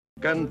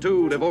Can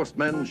two divorced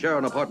men share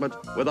an apartment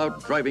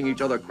without driving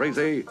each other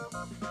crazy?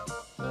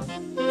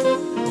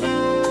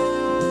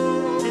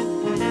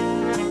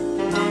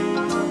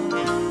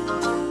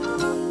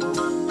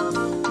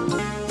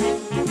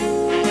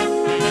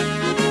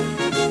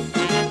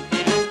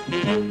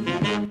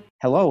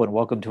 Hello and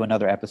welcome to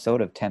another episode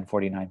of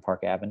 1049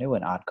 Park Avenue,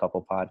 an Odd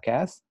Couple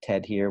podcast.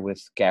 Ted here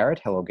with Garrett.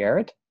 Hello,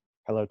 Garrett.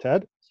 Hello,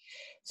 Ted.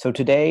 So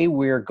today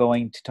we're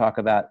going to talk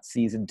about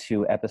Season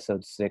 2,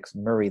 Episode 6,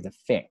 Murray the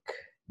Fink.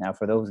 Now,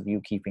 for those of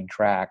you keeping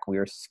track, we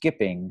are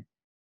skipping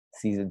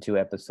Season 2,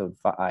 Episode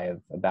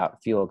 5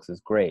 about Felix's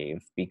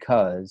grave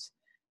because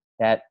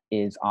that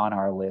is on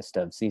our list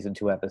of Season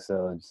 2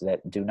 episodes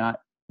that do not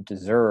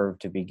deserve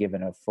to be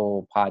given a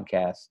full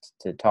podcast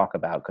to talk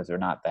about because they're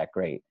not that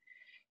great.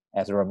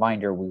 As a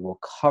reminder, we will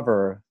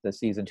cover the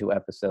Season 2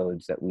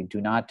 episodes that we do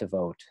not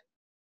devote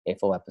a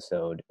full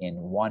episode in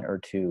one or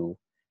two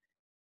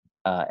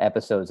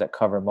episodes that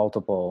cover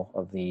multiple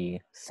of the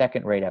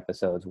second-rate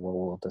episodes where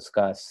we'll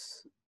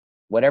discuss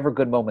whatever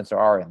good moments there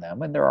are in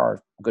them, and there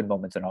are good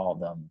moments in all of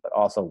them, but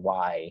also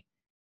why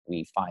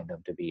we find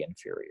them to be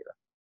inferior.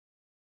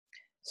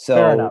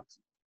 Fair enough.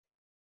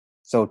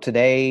 So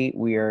today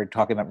we are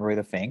talking about Murray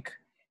the Fink,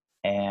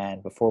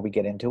 and before we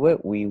get into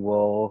it, we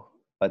will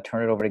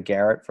turn it over to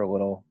Garrett for a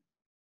little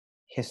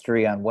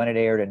history on when it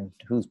aired and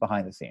who's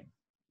behind the scene.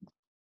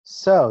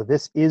 So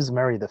this is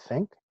Murray the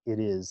Fink. It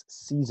is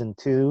Season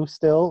 2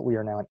 still. We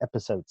are now in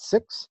Episode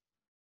 6.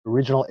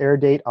 Original air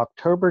date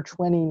October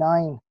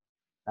 29,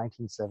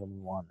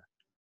 1971.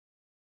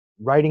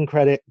 Writing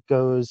credit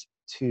goes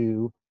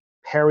to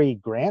Perry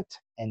Grant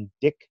and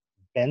Dick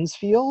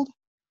Bensfield,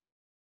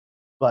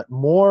 but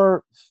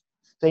more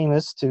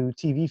famous to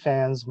TV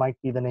fans might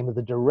be the name of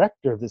the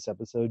director of this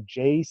episode,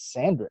 Jay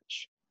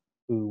Sandrich,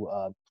 who,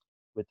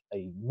 with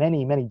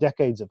many, many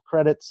decades of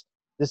credits,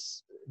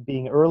 this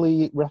being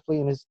early, roughly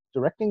in his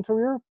directing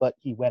career, but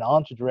he went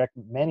on to direct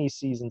many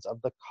seasons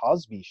of The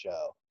Cosby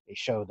Show, a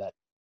show that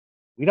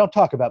we don't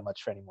talk about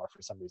much anymore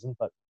for some reason,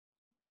 but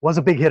was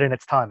a big hit in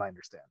its time, I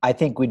understand. I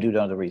think we do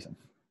know the reason.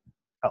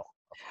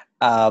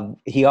 Oh.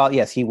 He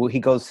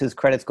goes, his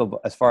credits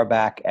go as far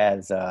back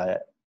as I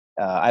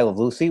Love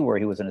Lucy, where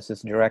he was an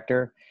assistant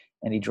director,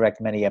 and he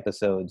directed many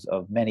episodes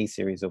of many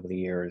series over the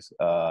years,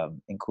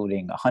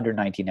 including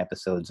 119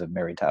 episodes of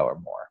Mary Tyler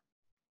Moore.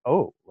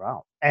 Oh,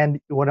 wow.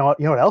 And you know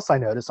what else I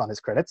noticed on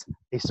his credits?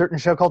 A certain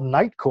show called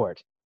Night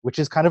Court, which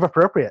is kind of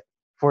appropriate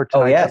for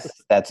tonight's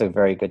episode. That's a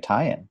very good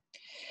tie-in.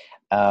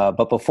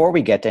 But before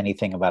we get to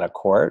anything about a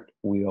court,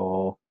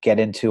 we'll get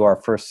into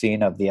our first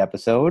scene of the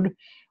episode,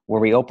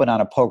 where we open on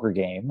a poker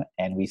game,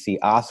 and we see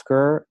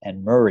Oscar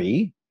and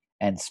Murray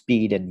and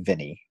Speed and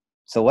Vinny.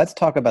 So let's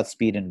talk about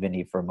Speed and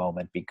Vinny for a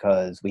moment,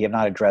 because we have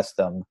not addressed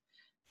them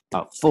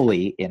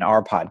fully in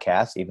our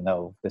podcast, even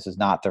though this is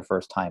not their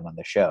first time on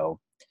the show.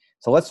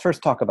 So let's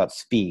first talk about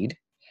Speed.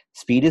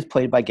 Speed is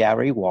played by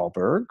Gary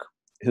Wahlberg,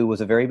 who was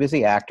a very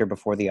busy actor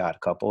before The Odd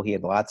Couple. He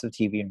had lots of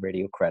TV and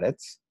radio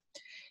credits.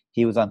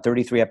 He was on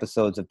 33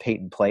 episodes of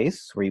Peyton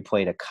Place, where he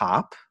played a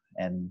cop.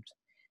 And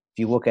if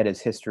you look at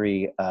his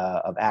history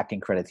of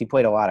acting credits, he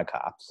played a lot of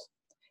cops.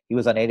 He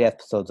was on 8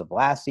 episodes of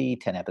Lassie,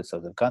 10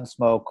 episodes of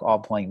Gunsmoke, all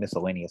playing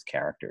miscellaneous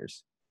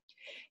characters.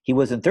 He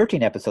was in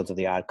 13 episodes of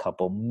The Odd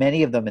Couple,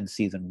 many of them in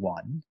Season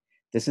 1.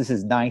 This is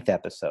his 9th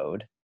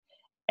episode.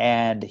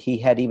 And he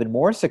had even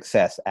more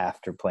success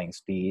after playing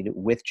Speed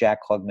with Jack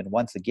Klugman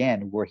once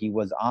again, where he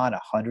was on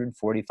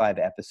 145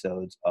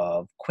 episodes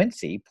of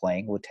Quincy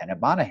playing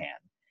Lieutenant Monahan.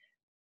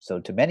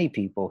 So to many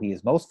people, he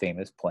is most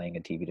famous playing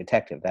a TV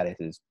detective. That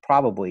is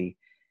probably,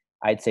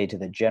 I'd say to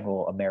the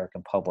general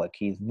American public,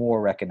 he's more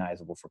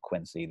recognizable for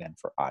Quincy than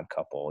for Odd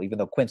Couple, even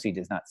though Quincy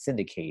does not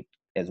syndicate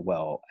as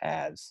well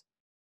as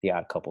The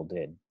Odd Couple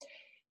did.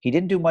 He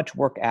didn't do much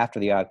work after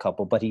The Odd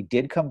Couple, but he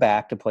did come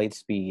back to play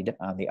Speed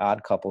on The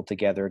Odd Couple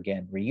Together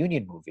Again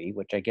reunion movie,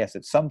 which I guess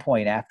at some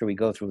point after we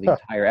go through the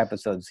entire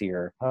episodes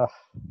here,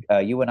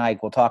 you and I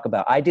will talk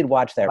about. I did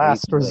watch that.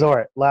 Last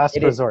resort.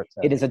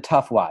 It is a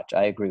tough watch.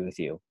 I agree with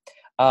you.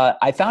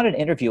 I found an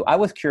interview. I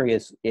was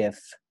curious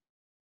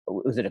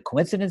was it a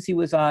coincidence he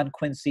was on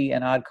Quincy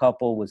and Odd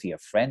Couple? Was he a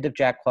friend of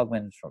Jack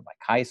Klugman's from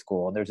high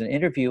school? And there's an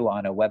interview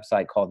on a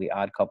website called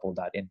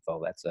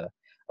theoddcouple.info. That's a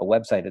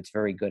website that's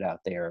very good out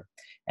there.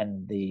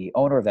 And the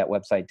owner of that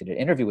website did an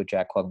interview with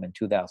Jack Klugman in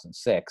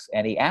 2006.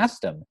 And he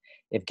asked him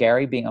if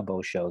Gary being on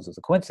both shows was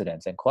a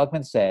coincidence. And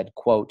Klugman said,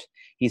 quote,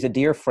 "He's a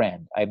dear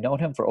friend. I've known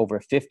him for over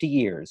 50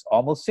 years,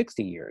 almost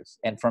 60 years,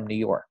 and from New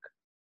York.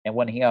 And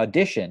when he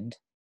auditioned,"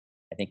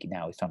 I think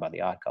now he's talking about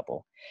The Odd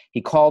Couple,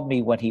 "he called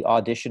me when he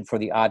auditioned for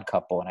The Odd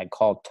Couple. And I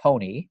called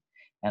Tony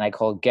and I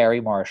called Gary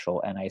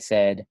Marshall. And I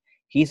said,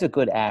 he's a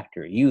good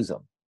actor. Use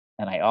him.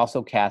 And I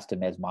also cast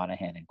him as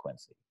Monahan and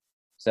Quincy."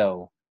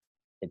 So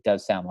it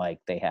does sound like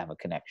they have a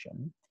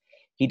connection.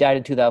 He died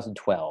in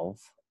 2012.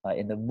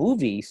 In the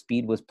movie,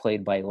 Speed was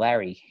played by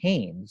Larry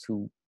Haynes,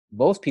 who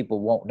most people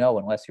won't know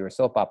unless you're a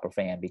soap opera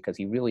fan, because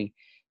he really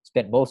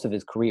spent most of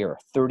his career,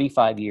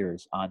 35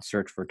 years, on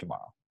Search for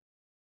Tomorrow.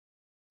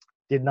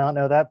 Did not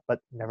know that,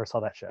 but never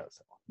saw that show.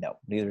 So. No,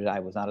 neither did I.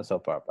 Was not a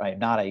soap opera. I am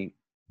not a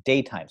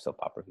daytime soap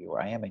opera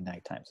viewer. I am a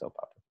nighttime soap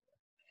opera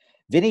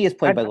viewer. Vinny is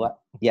played by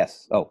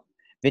yes. Oh,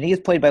 Vinny is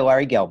played by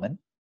Larry Gelman.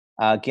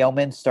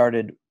 Gelman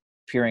started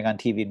appearing on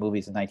TV and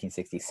movies in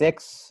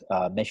 1966.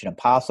 Mission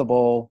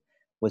Impossible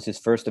was his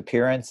first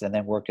appearance, and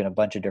then worked in a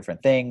bunch of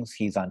different things.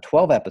 He's on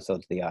 12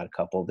 episodes of The Odd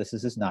Couple. This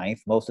is his 9th.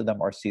 Most of them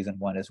are season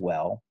 1 as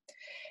well.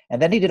 And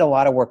then he did a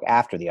lot of work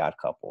after The Odd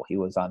Couple. He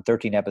was on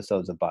 13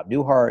 episodes of Bob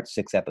Newhart,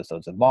 6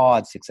 episodes of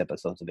Maude, 6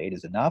 episodes of 8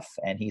 is Enough,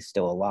 and he's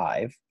still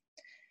alive.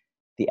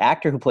 The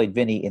actor who played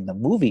Vinny in the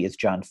movie is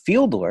John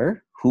Fiedler,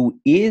 who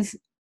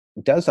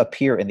does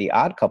appear in The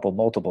Odd Couple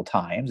multiple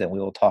times, and we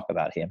will talk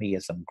about him. He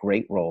has some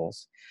great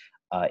roles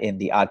in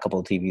the Odd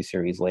Couple TV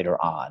series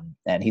later on,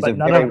 and he's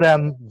none of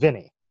them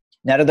Vinny.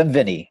 None of them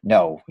Vinny.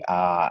 No,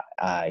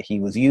 he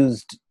was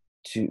used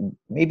to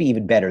maybe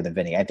even better than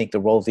Vinny. I think the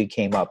roles he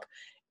came up.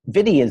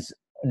 Vinny has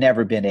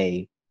never been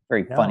a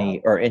very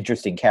funny or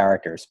interesting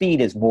character. Speed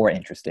is more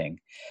interesting.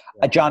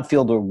 Yeah. John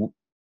Fiedler,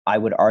 I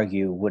would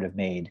argue, would have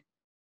made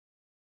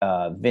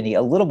Vinny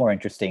a little more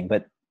interesting,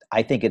 but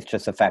I think it's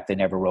just the fact they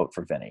never wrote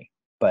for Vinny.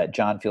 But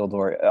John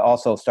Fiedler,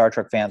 also Star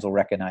Trek fans will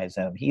recognize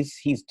him. He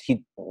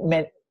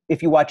meant,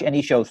 if you watch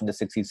any shows from the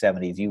 60s,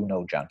 70s, you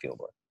know John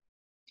Fiedler.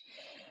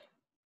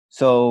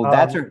 So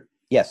that's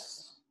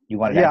yes. You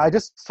wanted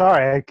to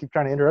sorry, I keep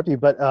trying to interrupt you,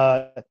 but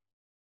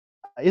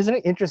isn't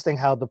it interesting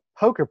how the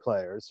poker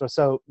players,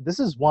 so this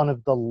is one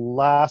of the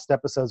last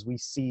episodes we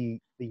see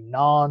the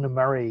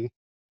non-Murray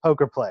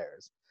poker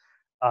players.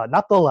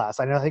 Not the last.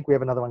 I think we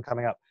have another one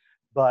coming up,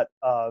 but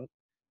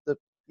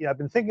I've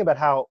been thinking about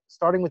how,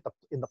 starting with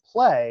in the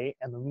play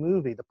and the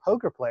movie, the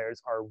poker players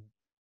are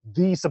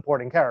the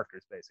supporting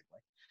characters, basically,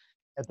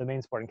 at the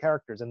main supporting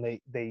characters, and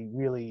they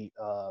really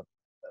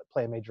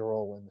play a major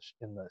role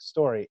in the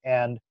story.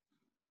 And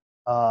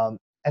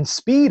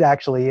Speed,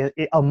 actually,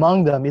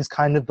 among them, is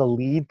kind of the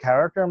lead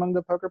character among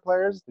the poker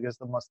players because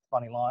the most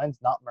funny lines,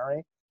 not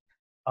Murray.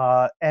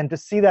 And to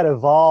see that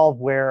evolve,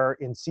 where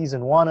in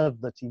season 1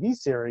 of the TV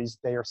series,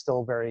 they are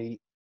still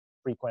very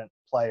frequent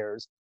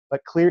players.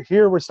 But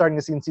here we're starting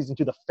to see in season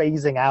 2 the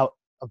phasing out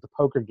of the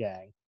poker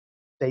gang.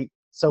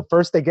 So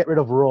first they get rid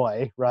of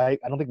Roy, right?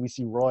 I don't think we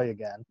see Roy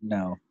again.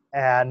 No.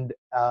 And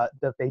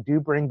that they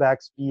do bring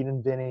back Speed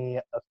and Vinny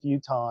a few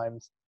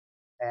times.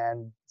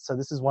 And so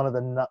this is one of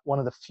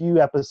the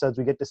few episodes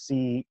we get to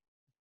see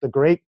the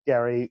great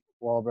Gary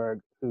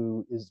Wahlberg,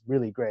 who is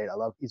really great.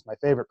 He's my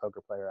favorite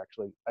poker player,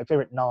 actually, my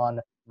favorite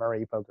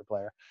non-Murray poker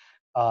player.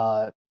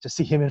 To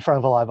see him in front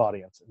of a live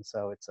audience, and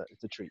so it's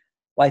a treat.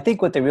 Well, I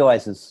think what they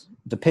realize is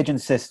the Pigeon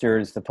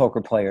Sisters, the poker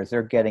players,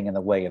 they're getting in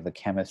the way of the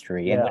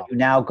chemistry. Yeah. And when you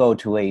now go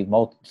to a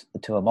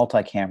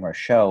multi-camera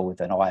show with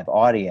a live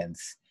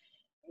audience,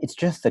 it's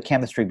just the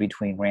chemistry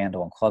between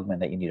Randall and Klugman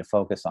that you need to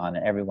focus on,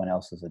 and everyone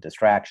else is a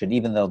distraction,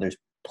 even though there's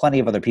plenty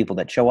of other people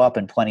that show up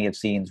and plenty of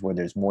scenes where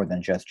there's more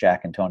than just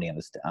Jack and Tony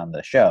on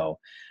the show.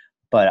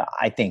 But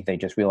I think they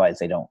just realize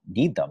they don't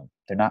need them.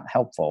 They're not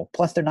helpful.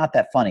 Plus, they're not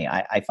that funny.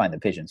 I find the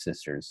Pigeon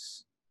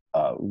Sisters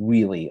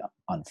really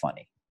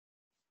unfunny.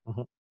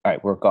 Mm-hmm. All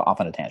right, we're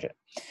off on a tangent.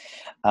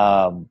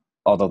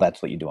 Although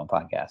that's what you do on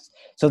podcasts.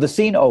 So the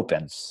scene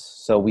opens.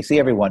 So we see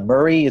everyone.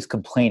 Murray is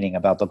complaining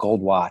about the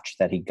gold watch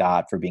that he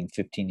got for being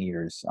 15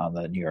 years on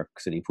the New York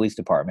City Police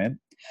Department.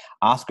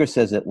 Oscar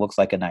says it looks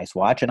like a nice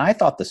watch, and I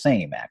thought the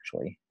same,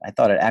 actually. I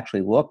thought it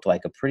actually looked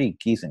like a pretty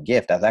decent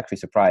gift. I was actually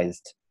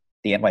surprised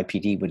the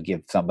NYPD would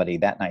give somebody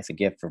that nice a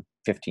gift for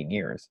 15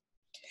 years.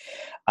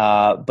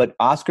 But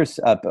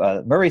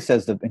Murray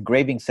says the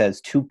engraving says,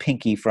 "To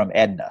Pinky from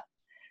Edna,"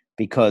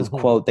 because,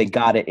 quote, they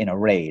got it in a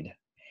raid.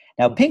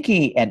 Now,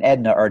 Pinky and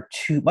Edna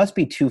must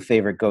be two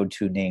favorite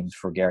go-to names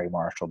for Gary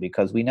Marshall,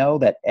 because we know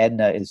that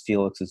Edna is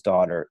Felix's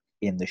daughter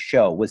in the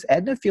show. Was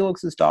Edna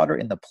Felix's daughter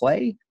in the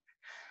play?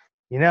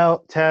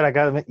 Ted, I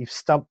gotta admit, you've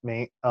stumped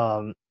me.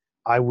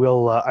 I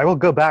will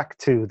go back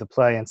to the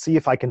play and see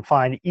if I can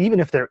find, even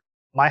if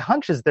my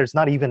hunch is there's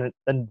not even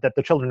that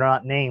the children are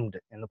not named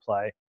in the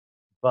play,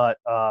 but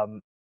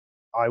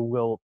I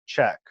will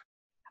check.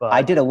 But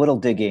I did a little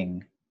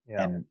digging.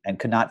 Yeah. And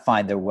could not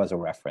find there was a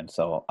reference,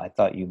 so I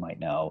thought you might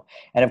know.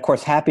 And of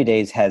course, Happy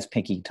Days has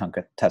Pinky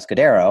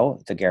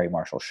Tuscadero, the Gary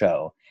Marshall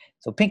show.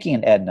 So Pinky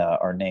and Edna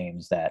are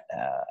names that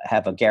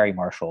have a Gary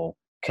Marshall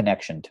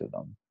connection to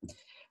them.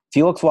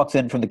 Felix walks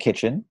in from the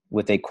kitchen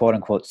with a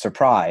quote-unquote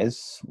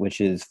surprise,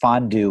 which is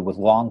fondue with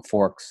long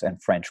forks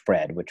and French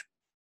bread, which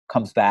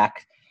comes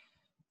back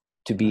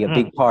to be a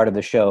big part of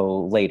the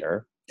show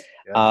later.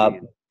 Yeah,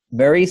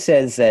 Murray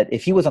says that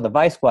if he was on the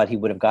Vice Squad, he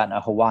would have gotten a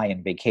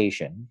Hawaiian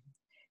vacation.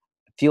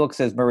 Felix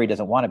says Murray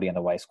doesn't want to be on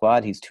the Vice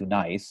Squad. He's too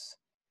nice.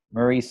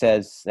 Murray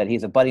says that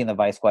he's a buddy in the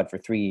Vice Squad for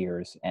 3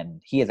 years,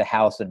 and he has a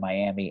house in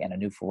Miami and a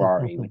new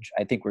Ferrari, which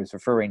I think was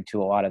referring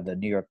to a lot of the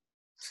New York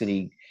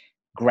City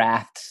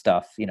graft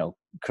stuff,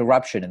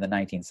 corruption in the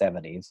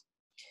 1970s.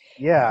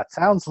 Yeah, it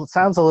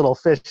sounds a little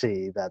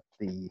fishy, that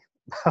the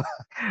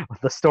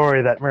the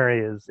story that Murray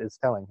is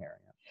telling here.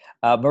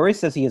 Murray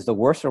says he has the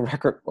worst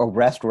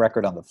arrest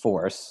record on the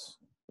force.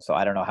 So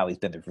I don't know how he's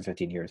been there for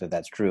 15 years, if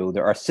that's true.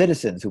 There are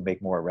citizens who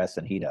make more arrests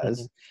than he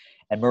does.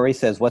 And Murray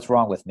says, what's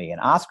wrong with me? And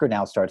Oscar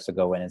now starts to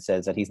go in and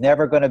says that he's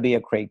never going to be a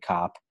great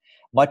cop,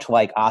 much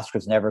like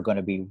Oscar's never going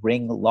to be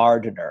Ring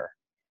Lardner.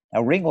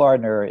 Now, Ring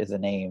Lardner is a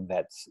name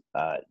that's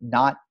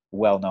not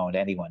well known to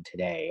anyone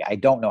today. I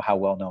don't know how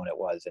well known it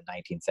was in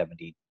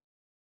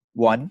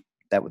 1971.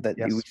 That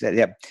Yes. You said,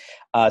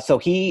 yeah. So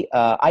he,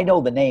 I know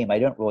the name. I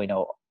don't really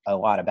know a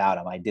lot about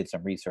him. I did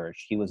some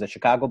research. He was a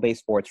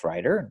Chicago-based sports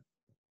writer.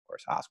 Of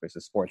course, Oscar's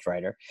a sports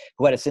writer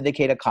who had a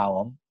syndicated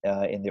column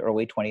in the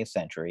early 20th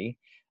century.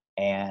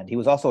 And he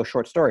was also a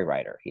short story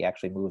writer. He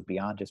actually moved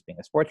beyond just being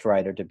a sports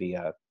writer to be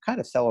a kind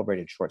of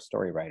celebrated short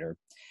story writer.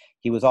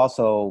 He was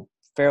also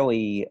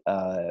fairly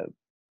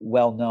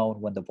well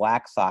known when the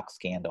Black Sox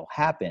scandal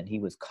happened. He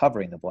was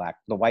covering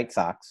the White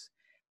Sox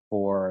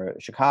for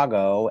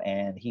Chicago,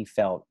 and he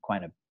felt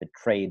kind of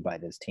betrayed by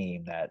this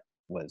team that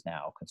was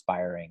now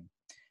conspiring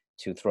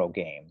to throw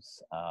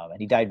games. And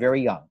he died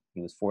very young.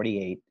 He was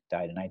 48,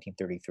 died in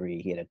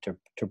 1933. He had a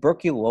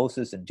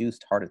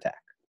tuberculosis-induced heart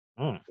attack.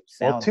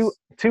 Well,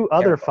 two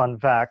other fun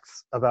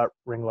facts about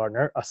Ring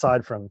Lardner,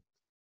 aside from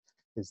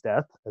his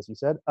death, as you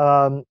said.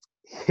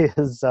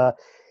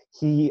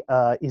 He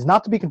is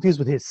not to be confused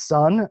with his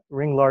son,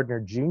 Ring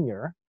Lardner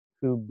Jr.,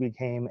 who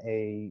became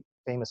a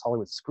famous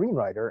Hollywood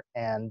screenwriter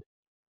and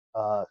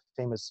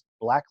famous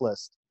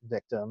Blacklist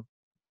victim,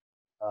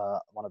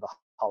 one of the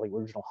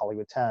original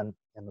Hollywood 10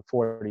 in the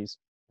 40s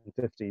and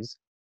 50s.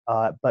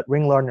 But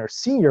Ring Lardner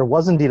Sr.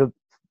 was indeed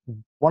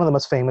one of the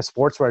most famous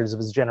sports writers of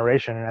his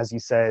generation. And as you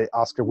say,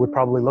 Oscar would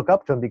probably look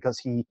up to him because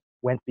he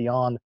went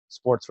beyond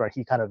sports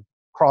writing. He kind of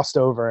crossed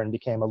over and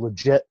became a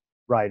legit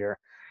writer.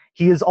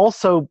 He is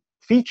also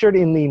featured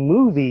in the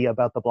movie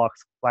about the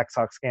Black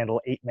Sox scandal,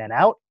 8 Men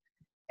Out,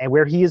 and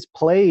where he is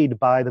played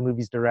by the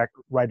movie's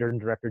writer and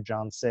director,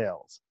 John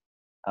Sayles.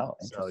 Oh,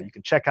 so you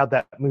can check out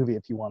that movie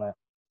if you want to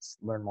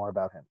learn more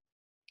about him.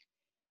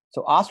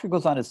 So Oscar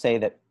goes on to say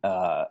that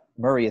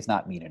Murray is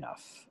not mean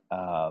enough.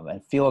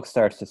 And Felix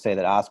starts to say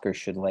that Oscar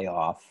should lay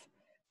off.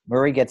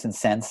 Murray gets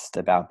incensed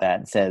about that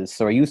and says,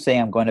 so are you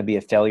saying I'm going to be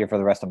a failure for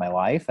the rest of my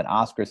life? And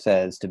Oscar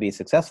says, to be a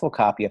successful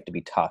cop, you have to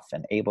be tough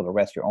and able to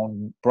arrest your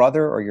own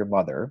brother or your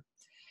mother.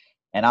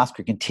 And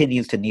Oscar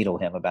continues to needle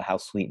him about how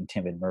sweet and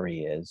timid Murray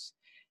is.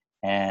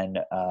 And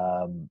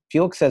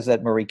Felix says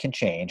that Murray can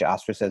change.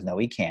 Oscar says, no,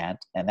 he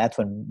can't. And that's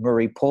when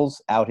Murray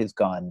pulls out his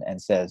gun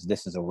and says,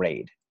 this is a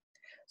raid.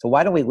 So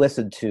why don't we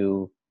listen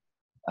to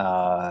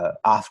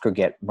Oscar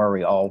get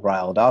Murray all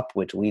riled up,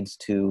 which leads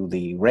to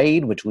the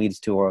raid, which leads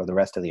to the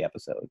rest of the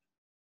episode.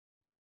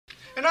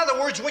 In other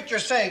words, what you're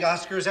saying,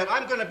 Oscar, is that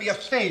I'm going to be a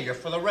failure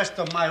for the rest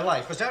of my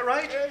life. Is that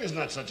right? It is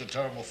not such a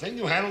terrible thing.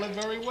 You handle it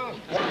very well.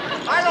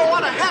 I don't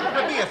want to happen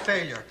to be a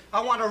failure. I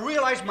want to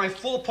realize my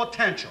full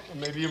potential. Well,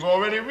 maybe you've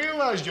already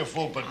realized your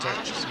full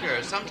potential.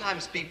 Oscar,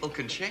 sometimes people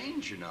can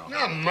change, you know.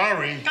 Now,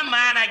 Murray. Come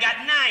on, I got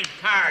 9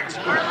 cards.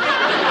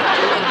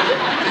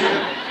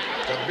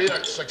 To be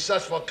a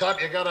successful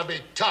cop, you gotta be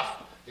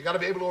tough. You gotta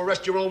be able to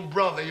arrest your own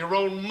brother, your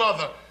own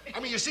mother. I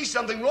mean, you see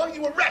something wrong,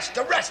 you arrest,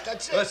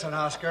 that's it. Listen,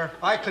 Oscar,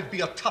 I could be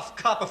a tough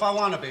cop if I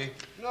want to be.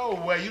 No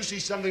way. You see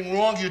something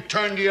wrong, you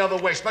turn the other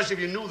way, especially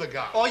if you knew the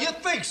guy. Oh, you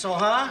think so,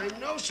 huh? I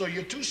know so.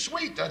 You're too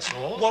sweet, that's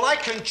all. Well, I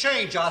can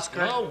change,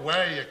 Oscar. No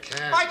way you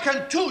can't. I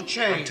can too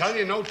change. I'm telling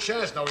you, no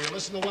chance. Now, will you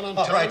listen to what I'm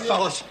all telling right, you?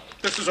 fellas,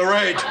 this is a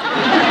raid.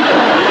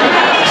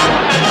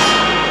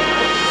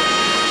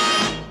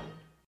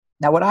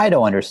 Now, what I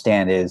don't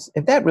understand is,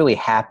 if that really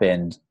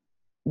happened,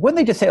 wouldn't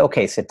they just say,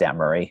 okay, sit down,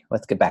 Murray,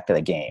 let's get back to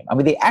the game? I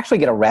mean, they actually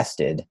get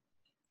arrested,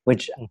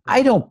 which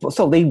I don't,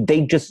 so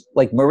they just,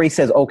 like Murray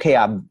says, okay,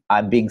 I'm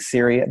being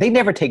serious. They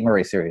never take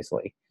Murray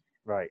seriously.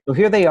 Right. So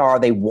here they are,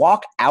 they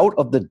walk out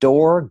of the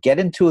door, get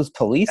into his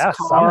police car.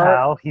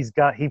 Somehow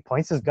he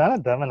points his gun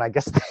at them, and I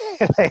guess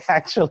they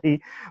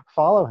actually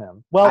follow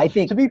him. Well, I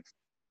think, to be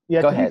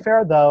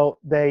fair though,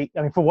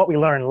 for what we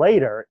learn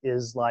later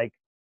is like,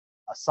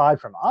 aside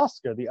from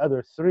Oscar, the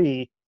other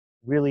three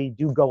really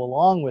do go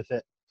along with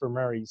it for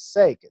Murray's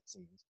sake, it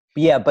seems.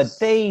 Yeah, but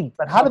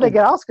how do they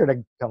get Oscar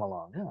to come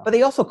along? Yeah. But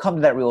they also come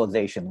to that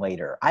realization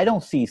later. I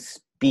don't see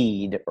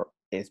Speed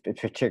is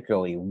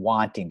particularly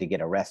wanting to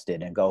get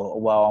arrested and go,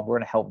 well, we're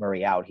going to help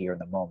Murray out here in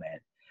the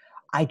moment.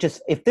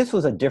 If this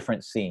was a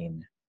different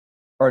scene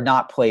or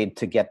not played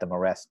to get them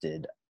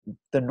arrested,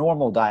 the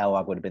normal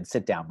dialogue would have been,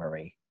 sit down,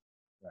 Murray.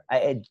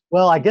 Right.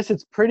 I guess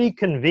it's pretty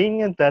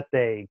convenient that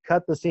they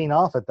cut the scene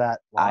off at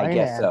that line. I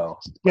guess so.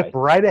 Skip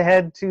right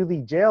ahead to the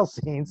jail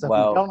scene, so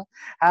we don't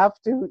have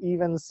to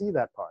even see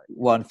that part.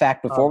 Well, in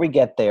fact, before we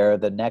get there,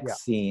 the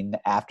next scene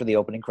after the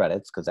opening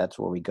credits, because that's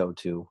where we go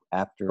to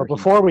after. But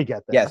before we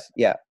get there, yes,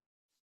 yeah.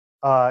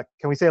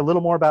 Can we say a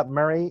little more about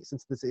Murray,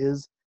 since this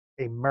is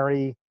a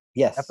Murray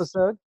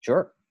episode?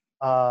 Sure.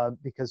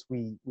 Because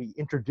we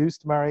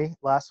introduced Murray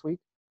last week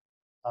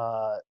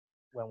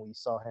when we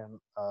saw him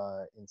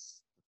in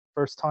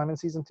first time in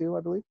season 2,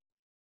 I believe.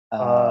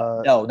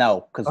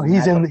 No, because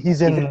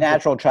he's in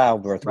Natural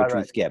Childbirth, which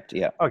we skipped.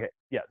 Yeah. Okay.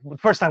 Yeah. The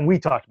first time we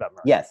talked about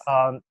Murray. Yes.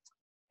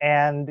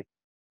 And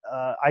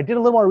I did a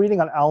little more reading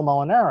on Al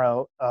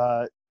Molinaro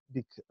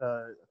because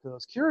I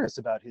was curious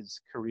about his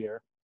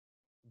career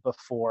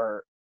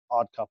before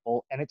Odd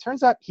Couple, and it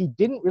turns out he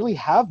didn't really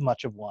have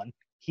much of one.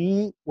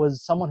 He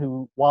was someone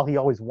who, while he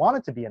always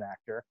wanted to be an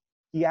actor,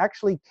 he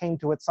actually came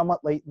to it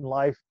somewhat late in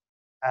life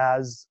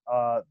as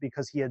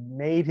because he had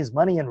made his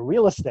money in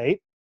real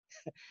estate.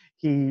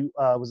 He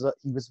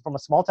was from a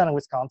small town in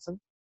Wisconsin.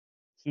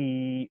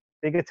 Big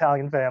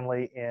Italian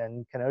family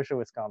in Kenosha,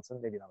 Wisconsin,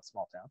 maybe not a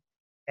small town.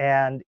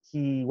 And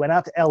he went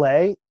out to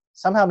LA,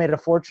 somehow made a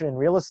fortune in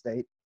real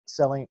estate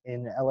selling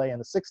in LA in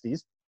the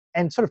 60s,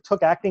 and sort of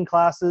took acting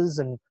classes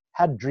and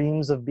had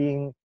dreams of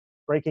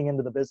breaking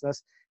into the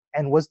business,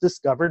 and was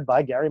discovered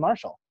by Gary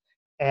Marshall.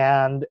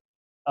 And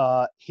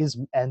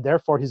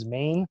therefore his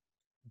main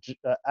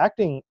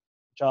acting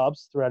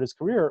jobs throughout his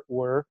career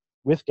were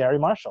with Gary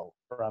Marshall,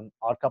 from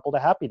Odd Couple to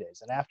Happy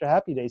Days. And after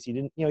Happy Days,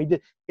 he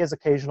has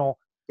occasional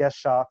guest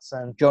shots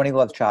and Joni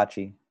Loves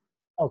Chachi.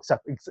 Oh,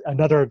 except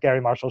another Gary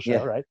Marshall show,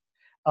 Yeah. right?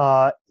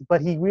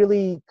 But he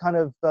really kind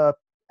of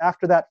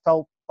after that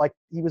felt like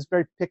he was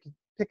very pick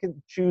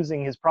and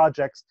choosing his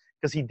projects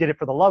because he did it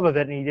for the love of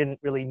it and he didn't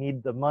really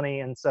need the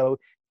money. And so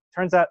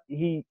turns out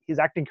his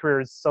acting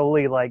career is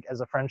solely like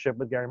as a friendship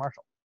with Gary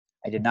Marshall.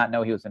 I did not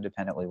know he was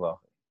independently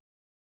wealthy.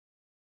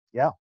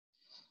 Yeah.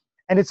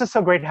 And it's just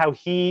so great how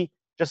he,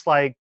 just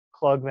like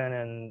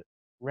Klugman and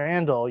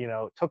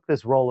Randall, took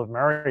this role of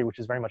Murray, which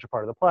is very much a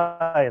part of the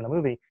play and the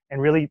movie,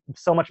 and really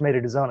so much made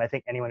it his own. I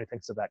think anyone who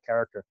thinks of that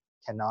character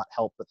cannot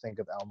help but think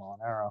of Al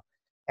Molinaro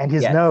and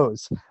his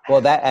nose.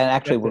 Well,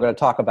 actually, we're going to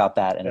talk about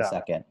that in a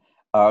second.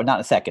 Not in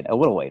a second, a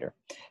little later.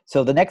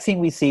 So the next scene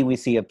we see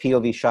a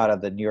POV shot of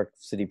the New York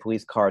City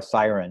police car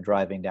siren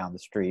driving down the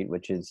street,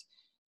 which is,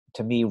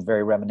 to me,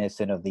 very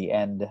reminiscent of the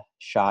end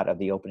shot of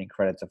the opening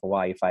credits of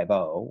Hawaii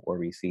Five-0, where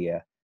we see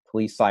a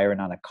police siren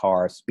on a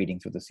car speeding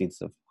through the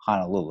streets of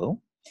Honolulu.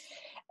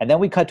 And then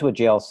we cut to a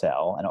jail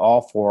cell, and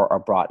all four are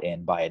brought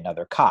in by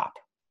another cop.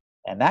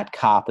 And that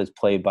cop is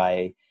played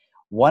by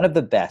one of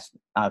the best,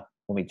 let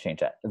me change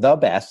that, the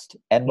best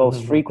and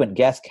most frequent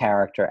guest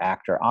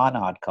actor on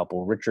Odd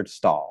Couple, Richard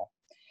Stahl.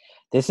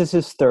 This is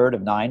his third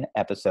of 9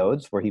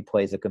 episodes where he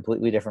plays a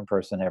completely different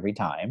person every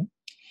time.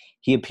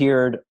 He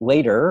appeared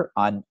later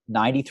on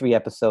 93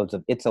 episodes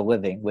of It's a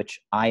Living, which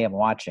I am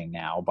watching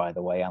now, by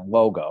the way, on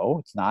Logo.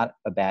 It's not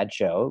a bad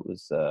show. It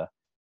was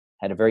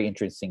had a very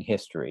interesting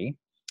history.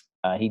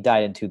 He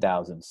died in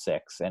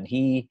 2006, and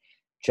he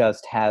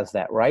just has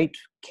that right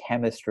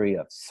chemistry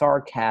of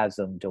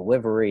sarcasm,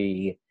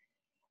 delivery,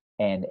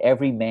 and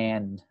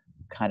everyman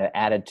kind of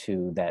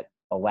attitude that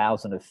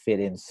allows him to fit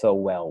in so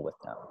well with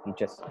them. He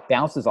just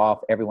bounces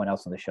off everyone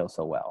else on the show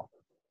so well.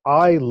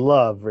 I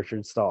love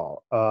Richard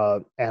Stahl,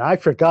 and I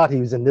forgot he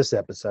was in this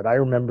episode. I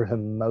remember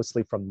him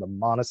mostly from the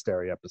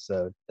Monastery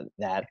episode.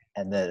 That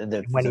and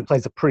when he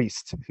plays a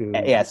priest.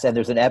 Yes, and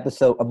there's an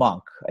episode, a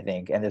monk, I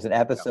think, and there's an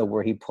episode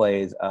where he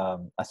plays a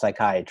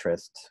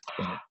psychiatrist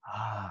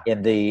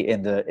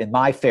in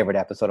my favorite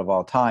episode of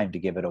all time. To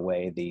give it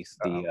away, the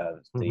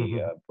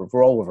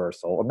role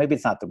reversal, or maybe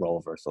it's not the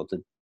role reversal.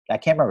 I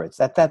can't remember. It's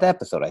that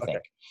episode, I think.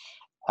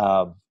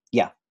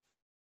 Yeah.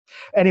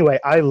 Anyway,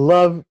 I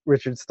love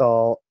Richard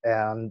Stahl,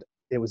 and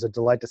it was a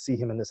delight to see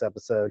him in this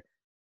episode.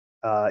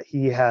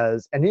 He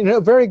has, and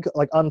a very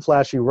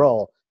unflashy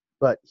role,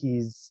 but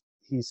he's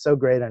so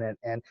great in it.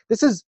 And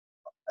this is,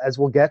 as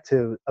we'll get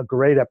to, a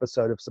great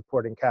episode of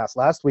supporting cast.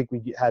 Last week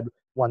we had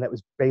one that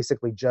was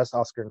basically just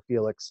Oscar and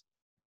Felix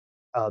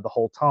the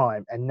whole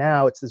time, and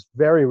now it's this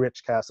very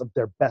rich cast of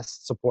their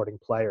best supporting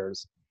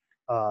players,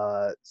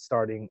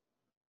 starting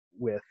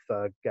with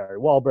Gary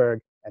Wahlberg,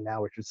 and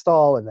now Richard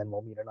Stahl, and then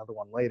we'll meet another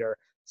one later.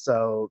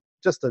 So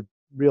just a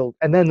real,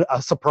 and then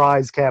a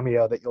surprise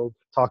cameo that you'll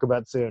talk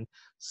about soon.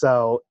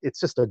 So it's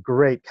just a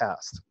great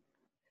cast.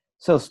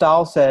 So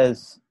Stahl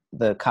says,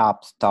 the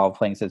cop Stahl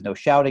playing says, no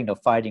shouting, no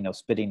fighting, no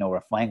spitting, no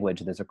rough language.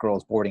 There's a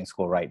girls' boarding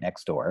school right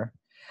next door.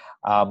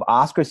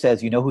 Oscar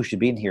says, you know who should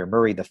be in here?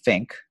 Murray the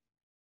Fink,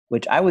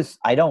 which I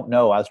don't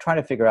know. I was trying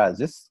to figure out, is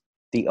this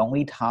the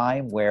only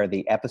time where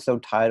the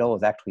episode title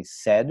is actually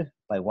said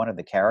by one of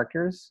the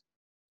characters?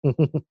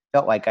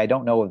 Felt like, I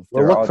don't know if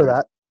we'll look for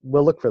that.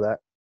 We'll look for that.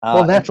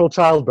 Well, natural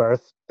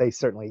childbirth, they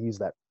certainly use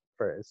that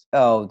phrase.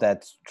 Oh,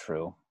 that's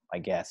true. I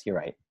guess you're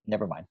right.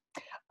 Never mind.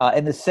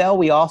 In the cell,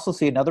 we also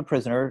see another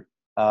prisoner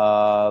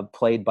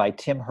played by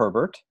Tim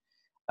Herbert,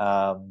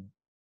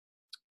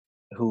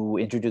 who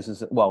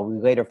introduces. Well, we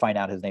later find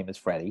out his name is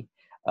Freddie,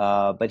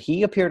 but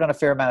he appeared on a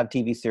fair amount of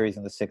TV series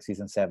in the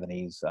 60s and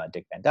 70s: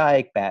 Dick Van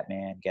Dyke,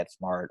 Batman, Get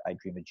Smart, I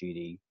Dream of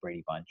Jeannie,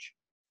 Brady Bunch,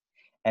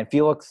 and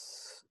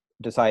Felix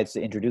decides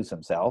to introduce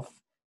himself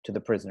to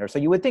the prisoner. So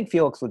you would think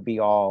Felix would be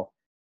all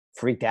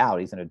freaked out.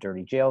 He's in a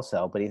dirty jail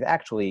cell, but he's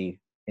actually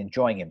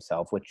enjoying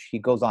himself, which he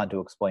goes on to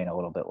explain a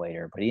little bit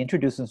later. But he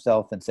introduces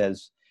himself and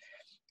says,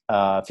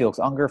 Felix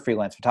Unger,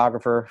 freelance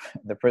photographer.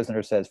 The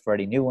prisoner says,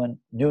 Freddie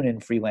Noonan,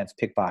 freelance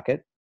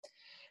pickpocket.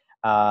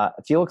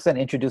 Felix then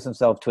introduces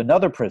himself to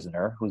another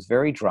prisoner who's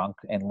very drunk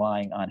and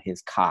lying on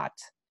his cot.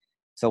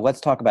 So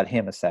let's talk about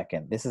him a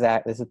second. This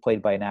is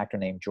played by an actor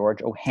named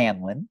George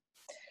O'Hanlon.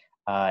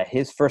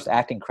 His first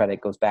acting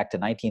credit goes back to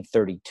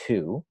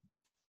 1932.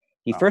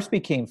 He first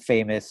became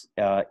famous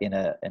in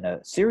a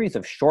series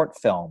of short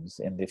films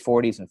in the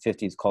 40s and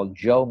 50s called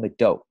Joe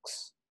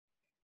McDokes.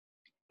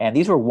 And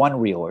these were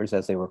one-reelers,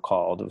 as they were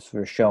called. Those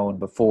were shown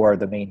before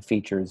the main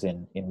features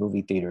in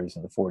movie theaters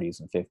in the 40s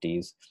and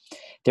 50s.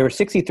 There were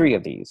 63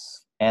 of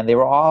these, and they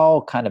were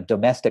all kind of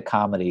domestic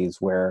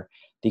comedies where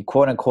the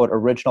quote-unquote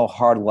original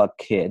hard luck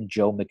kid,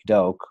 Joe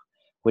McDoke,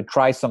 would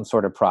try some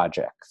sort of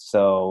project.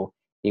 So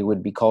it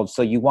would be called,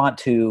 so you want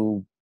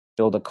to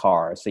build a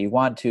car, so you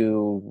want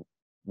to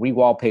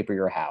re-wallpaper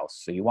your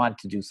house, so you want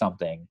to do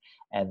something.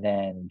 And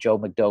then Joe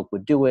McDoke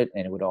would do it,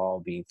 and it would all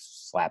be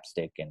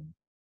slapstick and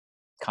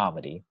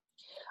comedy.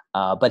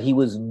 But he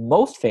was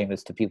most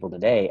famous to people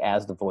today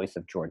as the voice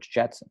of George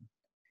Jetson.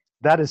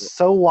 That is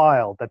so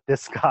wild that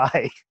this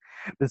guy,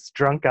 this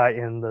drunk guy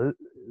in the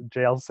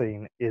jail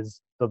scene is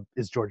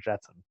George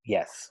Jetson.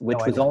 Yes, which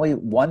was only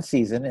one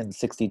season in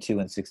 62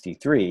 and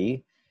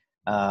 63,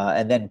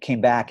 and then came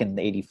back in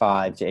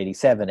 85 to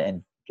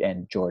 87,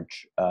 and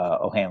George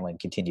O'Hanlon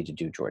continued to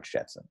do George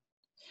Jetson.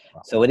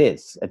 Wow. So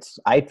it's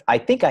I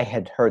think I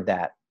had heard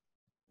that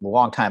a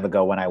long time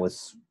ago when I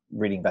was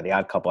reading about The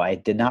Odd Couple. I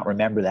did not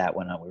remember that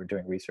when we were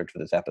doing research for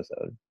this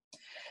episode.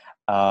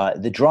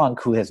 The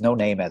drunk, who has no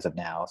name as of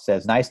now,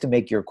 says, "Nice to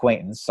make your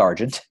acquaintance,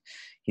 Sergeant,"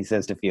 he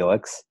says to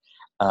Felix,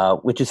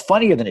 which is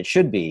funnier than it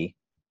should be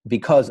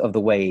because of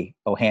the way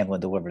O'Hanlon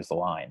delivers the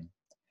line.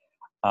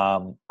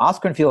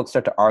 Oscar and Felix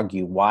start to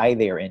argue why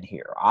they are in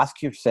here.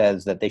 Oscar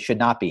says that they should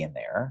not be in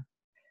there.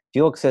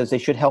 Felix says they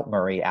should help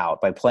Murray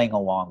out by playing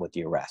along with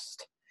the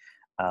arrest.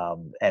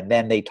 And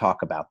then they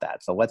talk about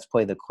that. So let's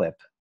play the clip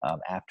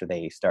after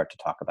they start to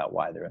talk about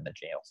why they're in the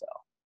jail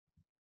cell.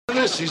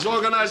 He's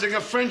organizing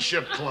a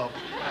friendship club.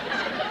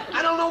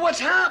 I don't know what's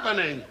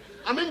happening.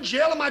 I'm in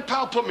jail and my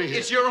pal put me here.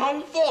 It's your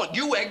own fault.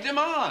 You egged him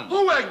on.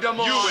 Who egged him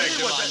on? You egged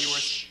him on. You were...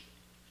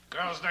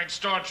 Girls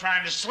next door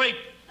trying to sleep.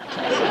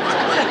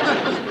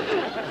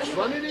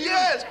 Funny to you?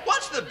 Yes.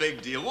 What's the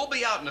big deal? We'll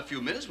be out in a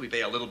few minutes. We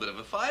pay a little bit of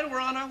a fine. We're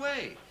on our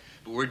way.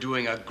 But we're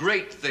doing a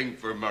great thing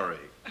for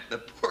Murray. The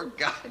poor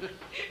guy.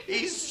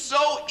 He's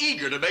so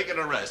eager to make an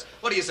arrest.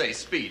 What do you say,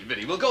 Speed,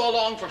 Vinny? We'll go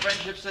along for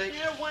friendship's sake?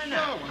 Yeah, why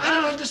not? I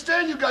don't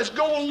understand you guys.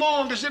 Go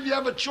along as if you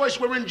have a choice.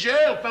 We're in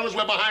jail, fellas.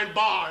 We're behind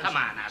bars. Come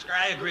on, Oscar.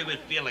 I agree with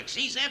Felix.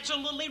 He's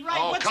absolutely right.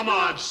 Oh, What's come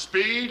wrong? on,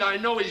 Speed. I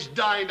know he's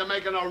dying to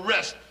make an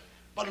arrest.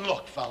 But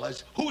look,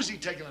 fellas, who's he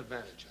taking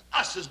advantage of?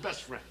 Us, his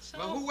best friends.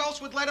 Well, who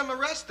else would let him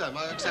arrest him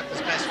except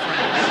his best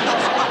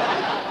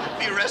friend?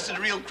 If he arrested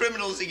real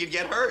criminals, he could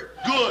get hurt.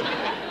 Good.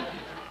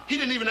 He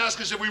didn't even ask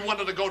us if we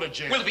wanted to go to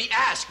jail. Well, if he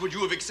asked, would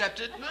you have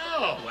accepted?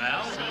 No.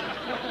 Well,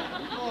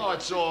 Oh,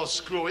 it's all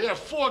screwy. There are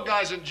 4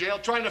 guys in jail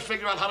trying to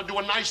figure out how to do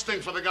a nice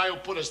thing for the guy who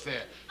put us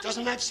there.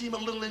 Doesn't that seem a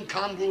little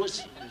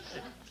incongruous?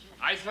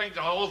 I think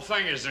the whole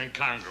thing is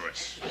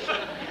incongruous.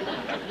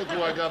 Look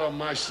who I got on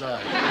my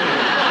side.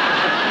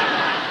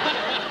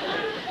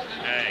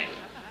 Hey,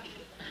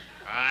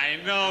 I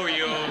know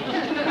you.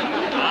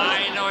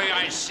 I know you.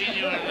 I seen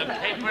you in the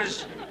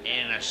papers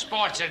in a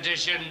sports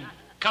edition.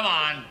 Come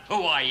on,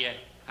 who are you?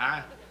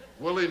 Huh?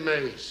 Willie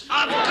Mays.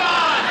 Of course!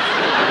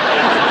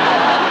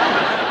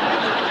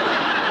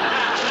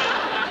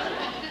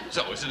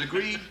 So, is it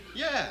agreed?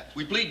 Yeah.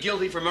 We plead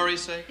guilty for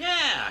Murray's sake?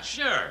 Yeah,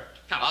 sure.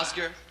 Come on.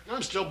 Oscar?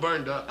 I'm still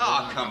burned up.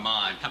 Oh, come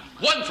on.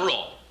 One for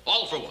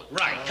all for one.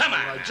 Right, come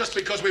on. Right, just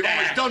because we've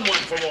always done one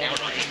for all.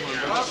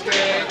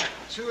 Okay,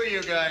 2 of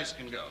you guys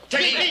can go.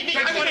 Me, please, me.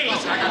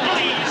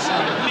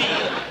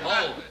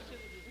 Hold it.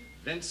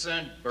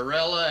 Vincent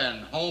Barella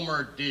and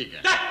Homer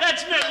Deegan.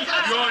 That's me.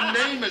 Your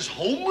name is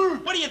Homer?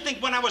 What do you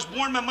think? When I was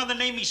born, my mother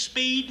named me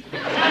Speed?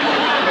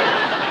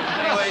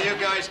 Anyway, you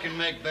guys can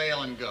make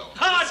bail and go.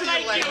 Oh,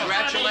 thank you.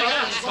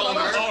 Congratulations,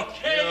 Homer.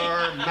 Okay.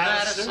 You're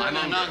Madison.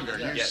 Madison and Unger.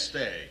 Yes. You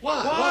stay.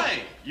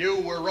 Why?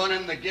 You were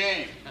running the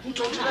game. Who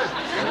told you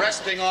that?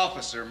 Arresting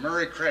officer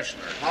Murray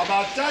Kreshner. How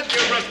about that, you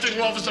arresting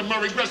officer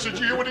Murray Gress? Did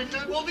you hear what he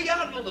did? We'll be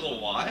out in a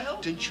little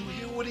while. Didn't you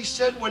hear what he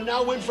said? We're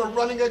now in for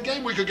running a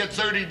game. We could get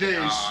 30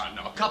 days.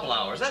 No, a couple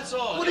hours, that's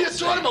all. What are you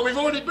talking about? We've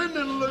already been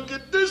there. Look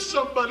at this.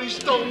 Somebody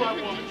stole my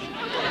watch.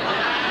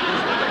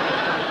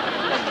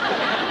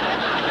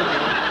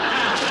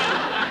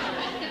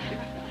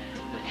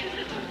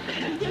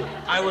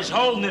 I was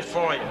holding it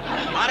for you.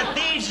 A lot of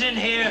thieves in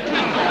here.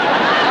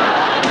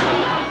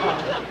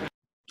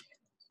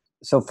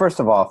 So first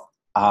of all,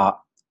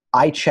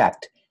 I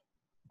checked.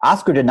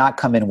 Oscar did not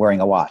come in wearing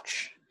a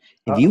watch.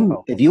 If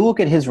you look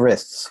at his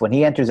wrists when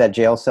he enters that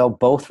jail cell,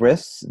 both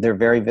wrists, they're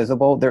very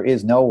visible. There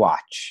is no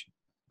watch.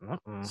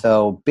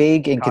 So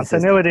big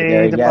inconsistency Continuity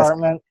there.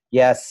 department.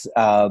 Yes,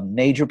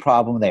 major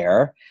problem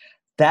there.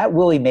 That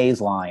Willie Mays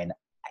line,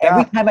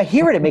 every time I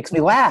hear it, it makes me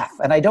laugh,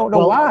 and I don't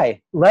know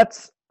why.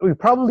 We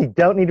probably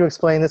don't need to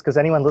explain this because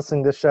anyone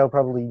listening to this show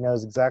probably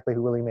knows exactly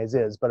who Willie Mays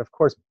is. But of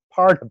course,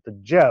 part of the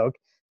joke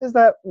is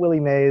that Willie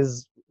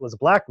Mays was a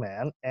black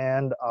man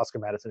and Oscar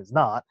Madison is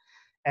not.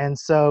 and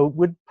so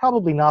would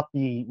probably not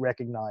be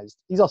recognized.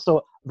 He's also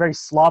a very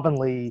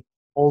slovenly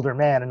older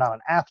man and not an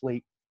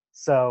athlete,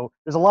 so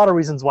there's a lot of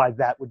reasons why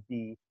that would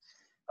be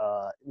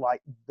why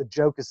the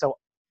joke is so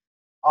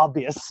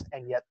obvious,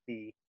 and yet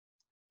the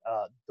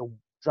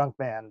drunk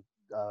man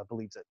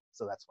believes it.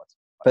 So that's what's.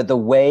 But the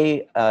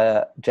way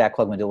Jack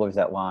Klugman delivers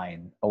that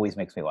line always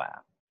makes me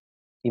laugh,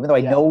 even though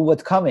I know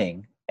what's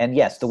coming. And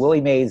yes, the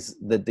Willie Mays,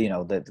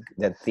 the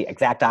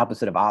exact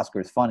opposite of Oscar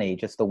is funny.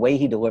 Just the way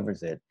he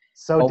delivers it,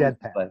 so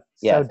deadpan,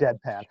 so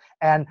deadpan.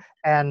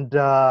 And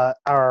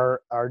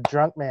our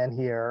drunk man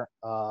here,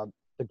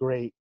 the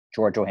great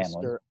George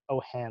O'Hanlon. Mr.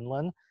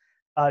 O'Hanlon,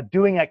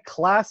 doing a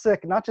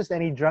classic, not just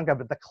any drunk guy,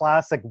 but the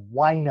classic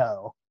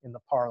wino in the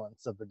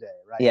parlance of the day,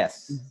 right?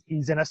 Yes.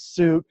 He's in a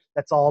suit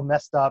that's all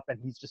messed up, and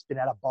he's just been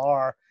at a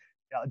bar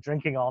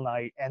drinking all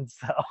night, and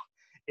so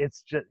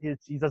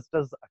he just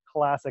does a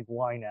classic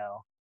wino.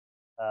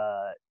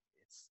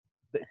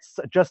 It's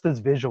just as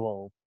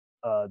visual,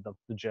 the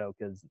joke,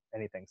 as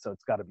anything, so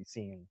it's got to be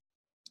seen.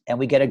 And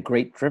we get a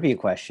great trivia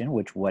question,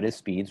 what is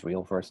Speed's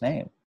real first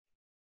name?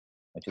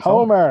 Which is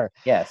Homer.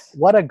 Yes.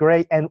 What a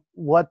great, and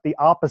what the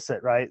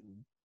opposite, right?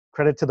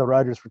 Credit to the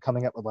writers for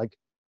coming up with like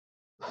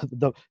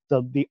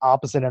the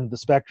opposite end of the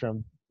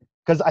spectrum.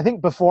 Because I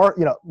think before,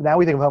 now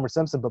we think of Homer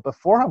Simpson, but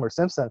before Homer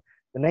Simpson,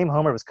 the name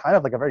Homer was kind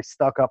of like a very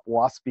stuck-up,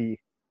 waspy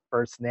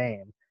first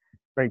name.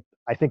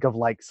 I think of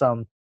like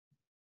some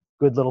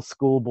good little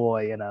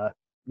schoolboy in a,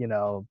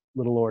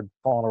 Little Lord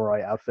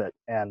Fauntleroy outfit.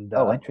 And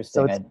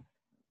interesting. So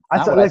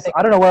I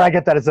don't know where I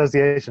get that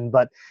association,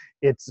 but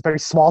it's a very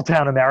small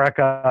town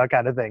America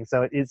kind of thing.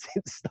 So it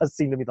does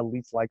seem to be the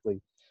least likely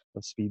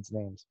of Speed's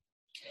names.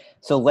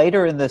 So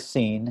later in this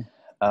scene,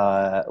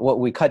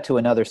 we cut to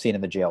another scene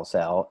in the jail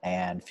cell,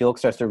 and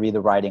Felix starts to read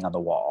the writing on the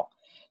wall.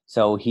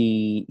 So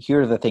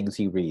here are the things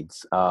he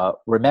reads.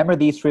 Remember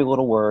these 3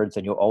 little words,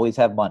 and you'll always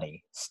have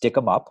money. Stick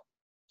 'em up.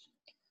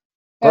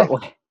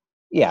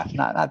 Yeah,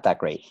 not that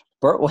great.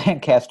 Burt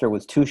Lancaster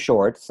was too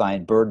short,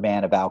 signed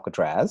Birdman of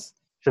Alcatraz.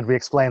 Should we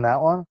explain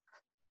that one?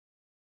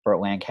 Burt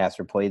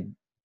Lancaster played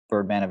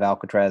Birdman of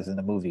Alcatraz in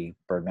the movie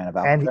Birdman of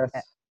Alcatraz.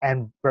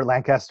 And Burt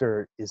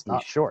Lancaster is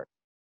not short.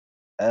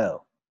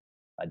 Oh,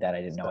 that I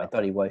didn't know. I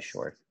thought he was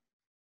short.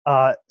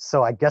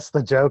 So I guess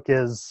the joke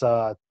is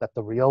that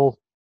the real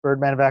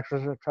Birdman of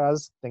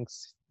Alcatraz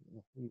thinks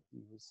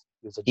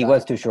he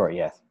was too short,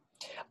 yes.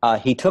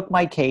 He took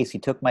my case, he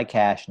took my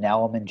cash,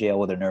 now I'm in jail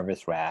with a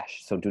nervous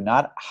rash. So do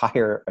not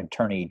hire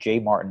attorney J.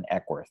 Martin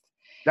Eckworth.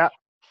 Yeah.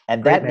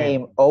 And that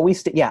name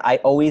always, I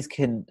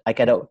can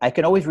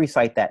always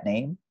recite that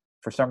name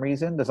for some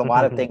reason. There's a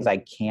lot of things I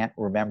can't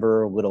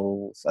remember,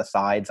 little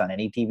asides on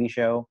any TV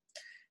show.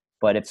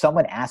 But if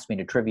someone asked me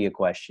the trivia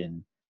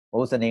question, what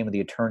was the name of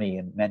the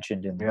attorney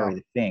mentioned in Murray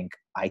the Fink,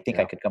 I think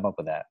I could come up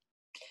with that.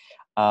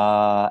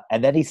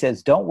 And then he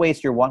says, don't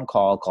waste your one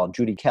call, called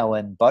Judy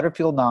Kellen,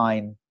 Butterfield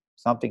 9,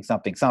 something,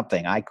 something,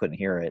 something. I couldn't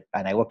hear it.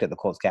 And I looked at the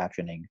closed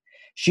captioning.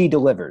 She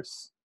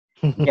delivers.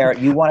 Garrett,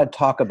 you want to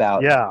talk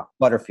about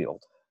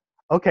Butterfield.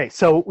 Okay,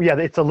 so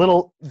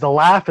the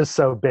laugh is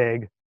so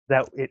big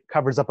that it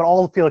covers up, but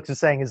all Felix is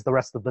saying is the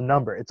rest of the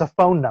number. It's a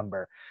phone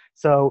number.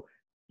 So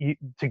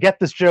to get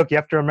this joke, you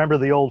have to remember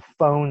the old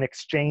phone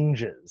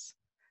exchanges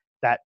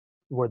that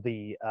were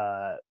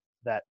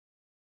that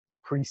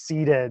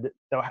preceded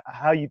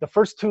the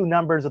first 2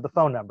 numbers of the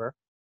phone number,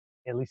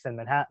 at least in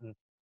Manhattan,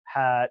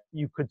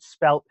 you could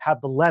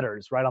have the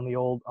letters right on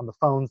the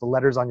phones, the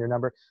letters on your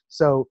number.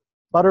 So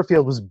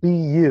Butterfield was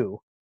BU,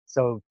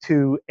 so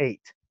 28.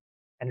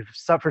 And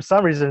for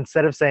some reason,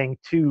 instead of saying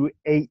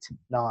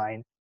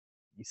 289,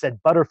 you said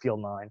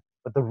Butterfield 9.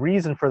 But the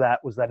reason for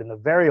that was that in the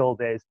very old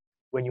days,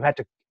 when you had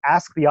to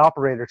ask the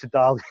operator to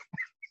dial,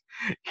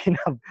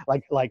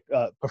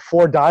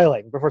 before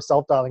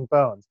self-dialing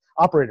phones,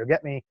 operator,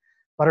 get me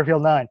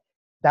Butterfield 9.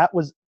 That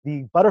was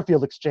the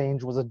Butterfield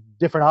exchange was a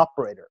different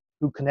operator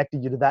who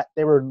connected you to that.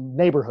 They were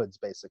neighborhoods,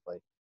 basically.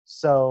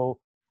 So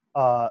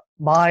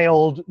my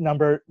old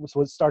number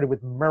started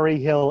with Murray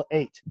Hill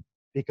 8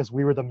 because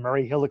we were the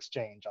Murray Hill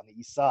exchange on the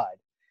east side.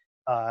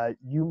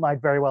 You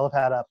might very well have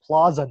had a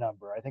Plaza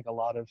number. I think a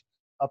lot of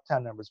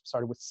uptown numbers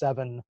started with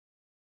 7-5.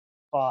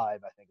 I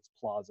think it's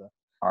Plaza.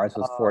 Ours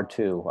was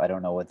 4-2. I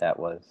don't know what that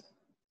was.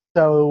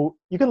 So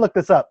you can look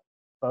this up,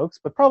 folks,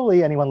 but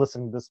probably anyone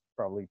listening to this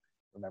probably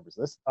remembers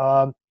this.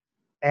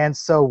 And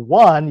so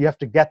you have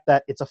to get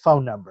that it's a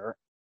phone number,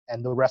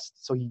 and the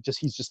rest. So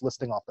he's just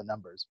listing off the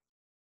numbers.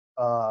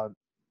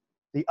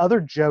 The other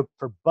joke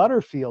for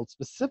Butterfield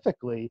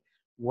specifically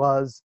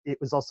was it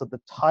was also the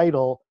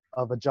title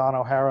of a John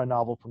O'Hara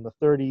novel from the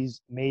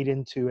 30s made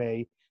into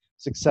a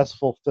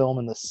successful film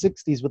in the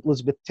 60s with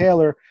Elizabeth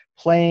Taylor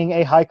playing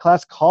a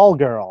high-class call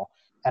girl.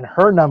 And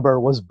her number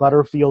was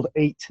Butterfield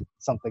 8,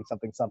 something,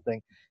 something,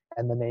 something.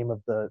 And the name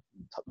of the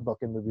book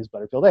and movie is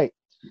Butterfield 8.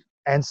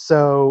 And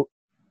so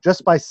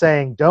just by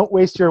saying, don't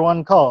waste your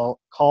one call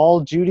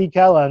Judy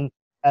Kellen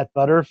at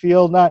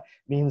Butterfield 9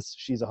 means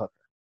she's a hooker.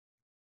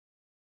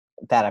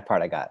 That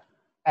part I got.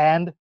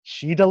 And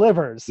she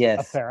delivers,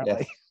 yes,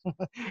 apparently,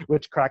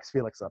 which cracks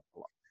Felix up a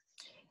lot.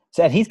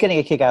 So, and he's getting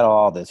a kick out of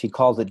all this. He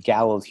calls it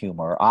gallows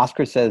humor.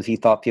 Oscar says he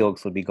thought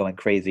Felix would be going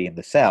crazy in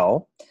the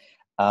cell.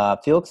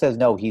 Felix says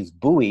no, he's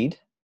buoyed,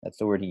 that's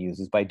the word he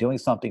uses, by doing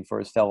something for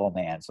his fellow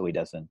man so he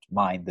doesn't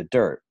mind the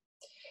dirt.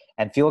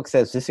 And Felix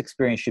says this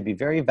experience should be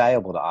very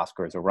valuable to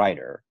Oscar as a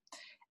writer.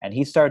 And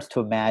he starts to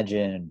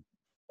imagine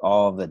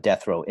all of the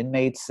death row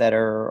inmates that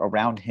are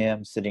around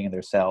him sitting in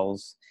their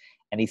cells.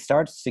 And he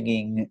starts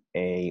singing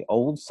a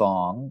old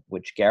song,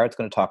 which Garrett's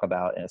going to talk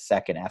about in a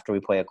second after we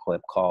play a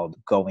clip called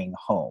Going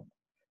Home.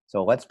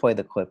 So let's play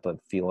the clip of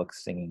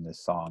Felix singing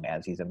this song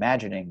as he's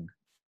imagining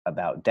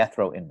about death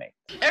row inmates.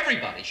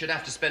 Everybody should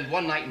have to spend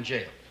one night in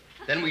jail.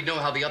 Then we'd know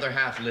how the other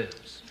half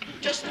lives.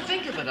 Just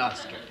think of it,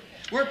 Oscar.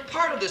 We're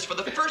part of this for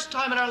the first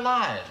time in our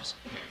lives.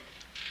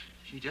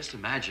 Gee, just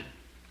imagine.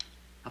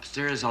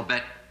 Upstairs, I'll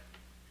bet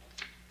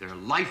there are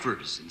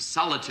lifers in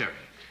solitary.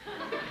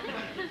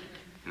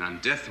 And on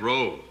death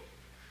row,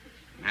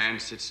 a man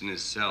sits in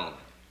his cell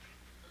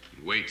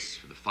and waits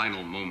for the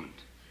final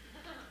moment.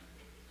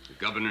 The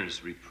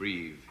governor's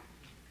reprieve.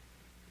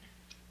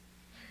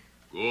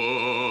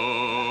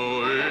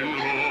 Going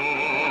home.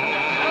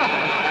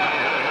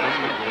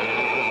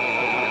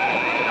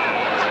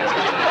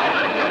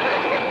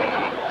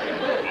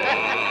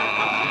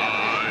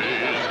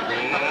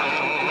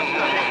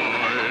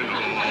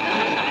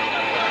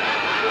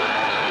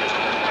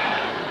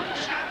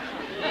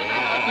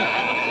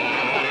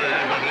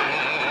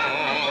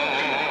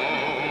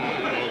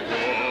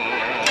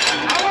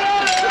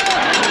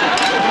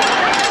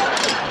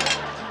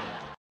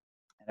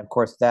 Of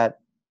course, that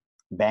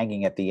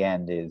banging at the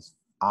end is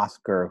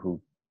Oscar,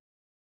 who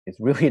is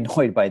really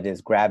annoyed by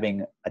this,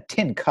 grabbing a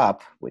tin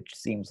cup, which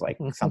seems like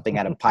something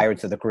out of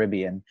Pirates of the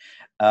Caribbean,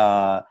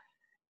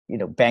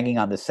 banging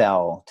on the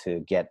cell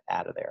to get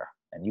out of there.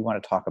 And you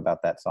want to talk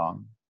about that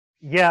song?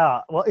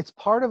 Yeah, well, it's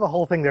part of a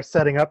whole thing they're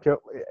setting up here.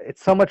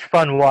 It's so much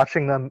fun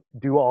watching them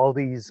do all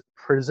these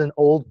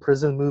old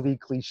prison movie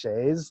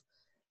cliches.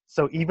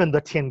 So even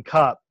the tin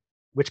cup,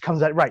 which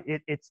comes out right,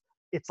 it's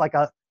like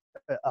a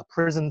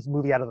prisons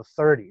movie out of the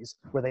 30s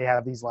where they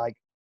have these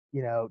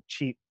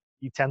cheap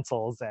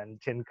utensils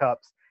and tin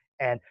cups,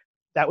 and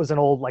that was an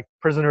old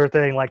prisoner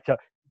thing,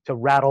 to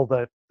rattle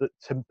to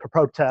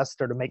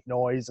protest or to make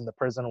noise in the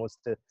prison was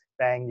to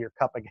bang your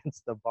cup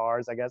against the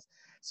bars, I guess.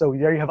 So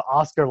there you have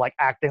Oscar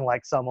acting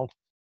like some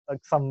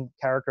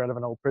character out of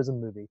an old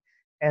prison movie.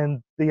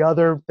 And the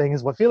other thing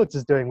is what Felix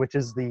is doing, which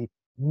is the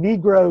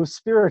Negro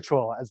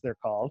spiritual, as they're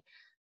called.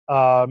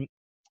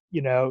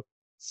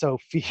 So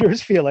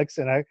here's Felix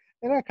in a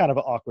kind of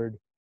an awkward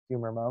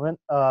humor moment,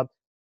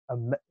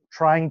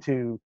 trying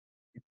to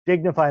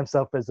dignify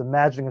himself as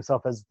imagining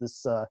himself as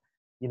this,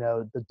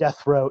 the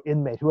death row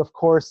inmate, who of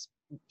course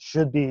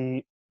should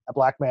be a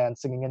black man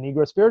singing a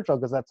Negro spiritual,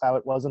 because that's how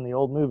it was in the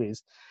old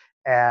movies.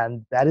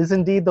 And that is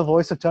indeed the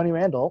voice of Tony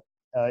Randall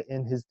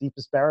in his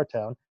deepest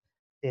baritone,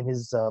 in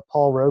his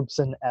Paul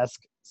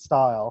Robeson-esque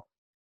style,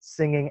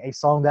 singing a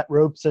song that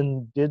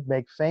Robeson did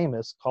make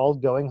famous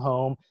called Going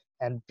Home.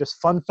 And just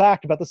fun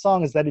fact about the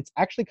song is that it's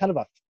actually kind of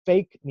a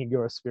fake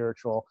Negro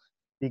spiritual,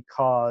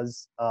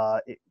 because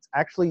it's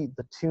actually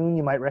the tune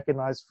you might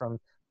recognize from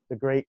the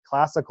great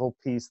classical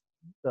piece,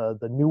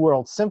 the New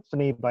World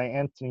Symphony by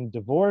Anthony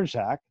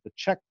Dvorak, the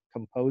Czech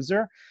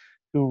composer,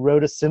 who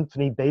wrote a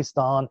symphony based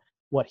on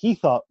what he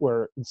thought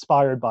were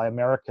inspired by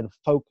American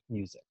folk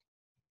music.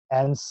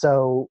 And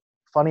so,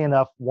 funny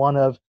enough, one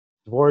of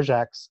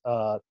Dvorak's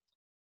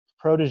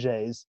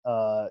proteges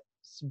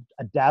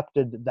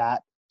adapted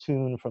that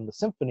tune from the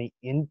symphony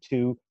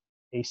into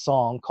a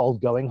song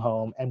called Going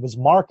Home, and was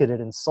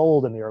marketed and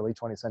sold in the early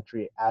 20th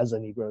century as a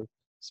Negro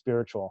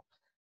spiritual,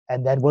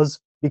 and then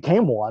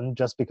became one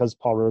just because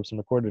Paul Robeson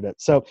recorded it.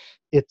 So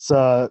it's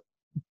but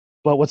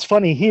what's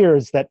funny here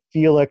is that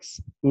Felix,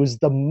 who's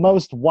the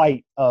most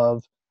white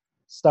of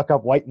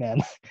stuck-up white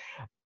men,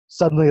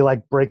 suddenly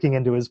breaking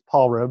into his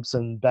Paul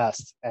Robeson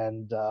best.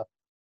 And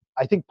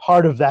I think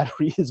part of that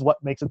is what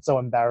makes it so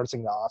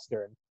embarrassing to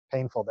Oscar and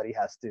painful that he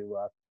has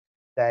to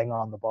bang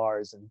on the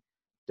bars and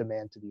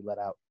demand to be let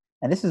out.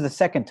 And this is the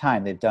second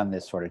time they've done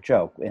this sort of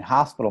joke. In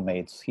Hospital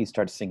Mates, he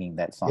starts singing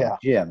that song,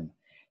 Jim.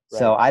 Right.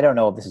 So I don't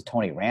know if this is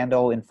Tony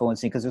Randall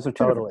influencing, because those are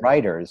two different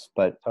writers,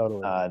 but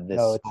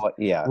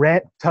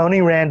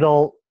Tony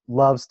Randall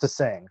loves to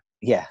sing.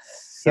 Yes.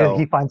 So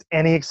he finds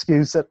any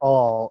excuse at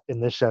all in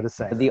this show to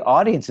sing. The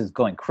audience is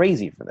going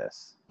crazy for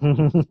this.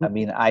 I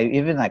mean,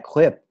 even that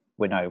clip,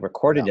 when I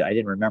recorded it, I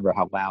didn't remember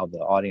how loud the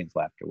audience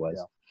laughter was.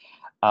 Yeah.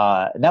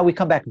 Now we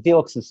come back, and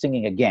Felix is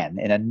singing again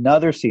in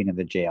another scene in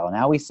the jail.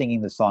 Now he's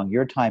singing the song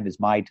Your Time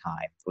Is My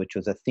Time, which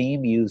was a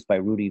theme used by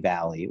Rudy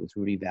Vallée. It was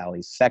Rudy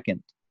Vallée's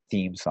second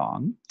theme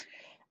song.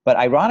 But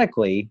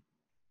ironically,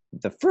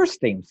 the first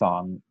theme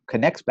song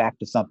connects back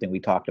to something we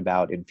talked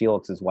about in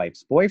Felix's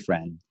Wife's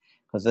Boyfriend,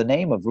 because the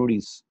name of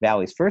Rudy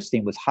Vallée's first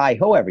theme was Hi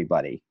Ho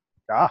Everybody.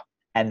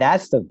 And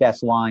that's the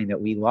best line that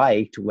we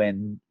liked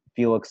when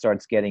Felix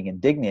starts getting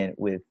indignant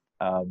with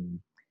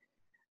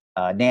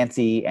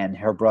Nancy and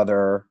her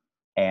brother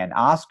and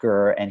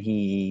Oscar, and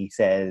he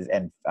says,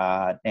 and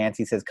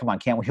Nancy says, come on,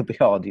 can't we be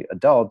all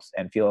adults?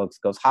 And Felix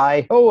goes,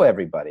 hi, ho,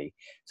 everybody.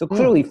 So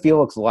clearly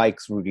Felix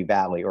likes Rudy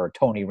Valley or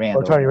Tony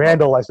Randall. Or Tony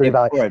Randall likes Rudy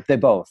Valley. Right, they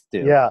both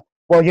do. Yeah.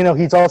 Well,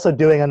 he's also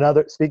doing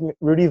speaking,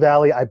 Rudy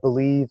Valley, I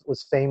believe,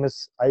 was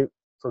famous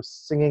for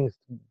singing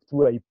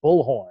through a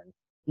bullhorn.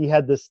 He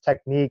had this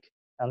technique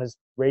on his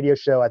radio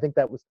show. I think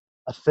that was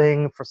a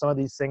thing for some of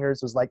these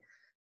singers, was like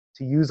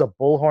to use a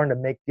bullhorn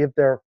to give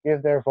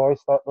their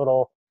voice that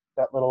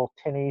little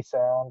tinny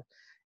sound.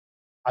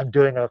 I'm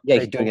doing a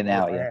he's doing it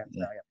now.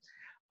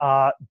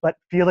 Yeah. But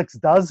Felix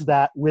does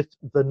that with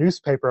the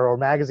newspaper or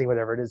magazine,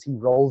 whatever it is. He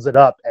rolls it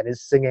up and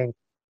is singing,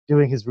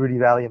 doing his Rudy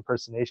Valley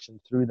impersonation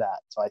through that.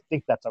 So I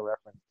think that's a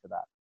reference to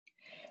that.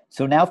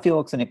 So now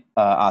Felix and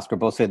Oscar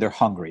both say they're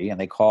hungry, and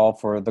they call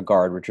for the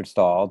guard, Richard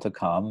Stahl, to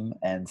come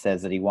and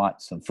says that he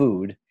wants some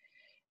food.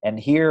 And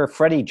here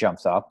Freddie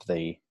jumps up,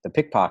 the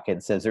pickpocket,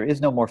 and says there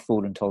is no more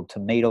food until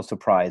tomato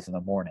surprise in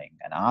the morning.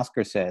 And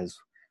Oscar says,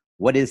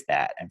 what is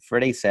that? And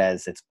Freddie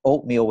says, it's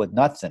oatmeal with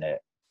nuts in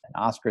it. And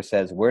Oscar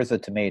says, where's the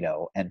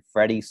tomato? And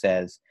Freddie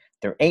says,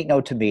 there ain't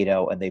no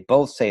tomato. And they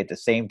both say at the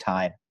same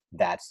time,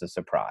 that's the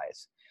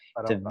surprise.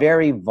 It's a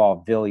very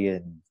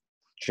vaudevillian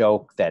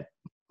joke that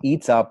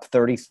eats up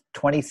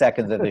 20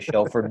 seconds of the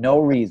show for no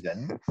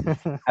reason.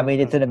 I mean,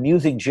 it's an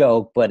amusing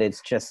joke, but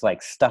it's just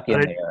like stuck in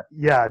there.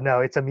 Yeah, no,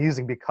 it's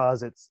amusing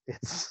because it's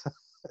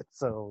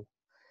so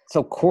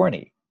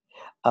corny.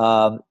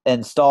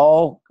 And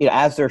Stahl,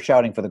 as they're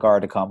shouting for the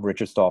guard to come,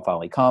 Richard Stahl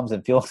finally comes,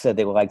 and Felix said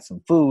they would like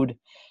some food.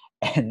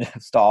 And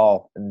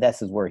Stahl, and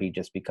this is where he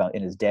just becomes,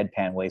 in his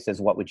deadpan way,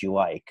 says, what would you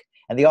like?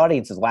 And the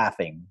audience is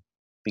laughing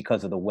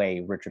because of the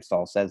way Richard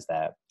Stahl says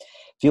that.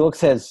 Felix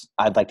says,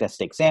 I'd like a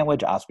steak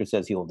sandwich. Oscar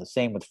says he'll do the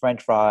same with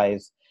French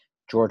fries.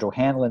 George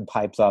O'Hanlon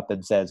pipes up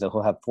and says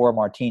he'll have 4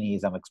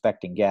 martinis. I'm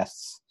expecting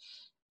guests.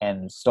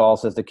 And Stahl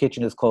says the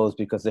kitchen is closed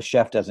because the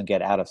chef doesn't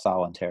get out of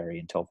solitary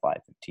until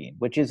 5:15,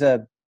 which is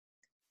it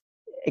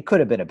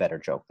could have been a better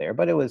joke there,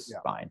 but it was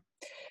fine.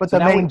 But so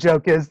the main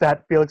joke is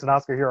that Felix and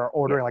Oscar here are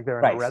ordering like they're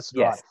in a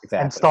restaurant. Yes,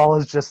 exactly. And Stahl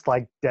is just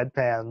like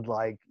deadpan,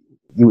 like,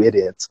 you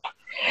idiots.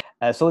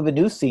 So we have a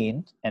new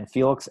scene, and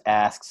Felix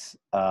asks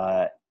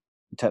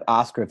to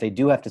Oscar if they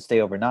do have to stay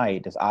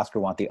overnight, does Oscar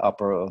want the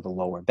upper or the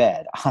lower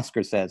bed?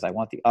 Oscar says, I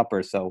want the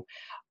upper so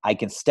I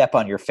can step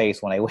on your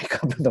face when I wake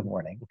up in the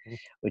morning,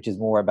 which is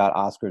more about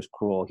Oscar's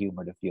cruel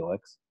humor to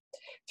Felix.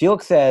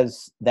 Felix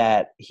says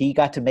that he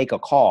got to make a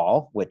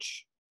call,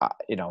 which, I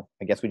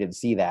guess we didn't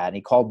see that. And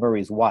he called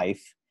Murray's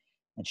wife,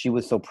 and she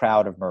was so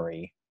proud of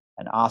Murray.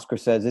 And Oscar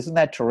says, isn't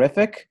that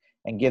terrific?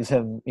 And gives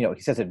him,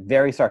 he says it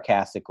very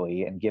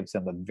sarcastically and gives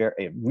him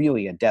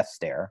really a death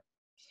stare.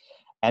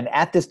 And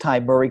at this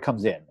time, Murray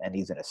comes in, and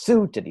he's in a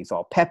suit, and he's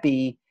all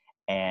peppy,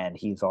 and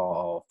he's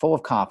all full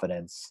of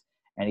confidence.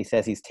 And he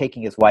says he's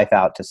taking his wife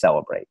out to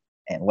celebrate.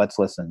 And let's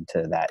listen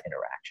to that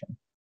interaction.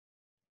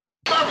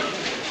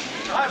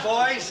 Hi,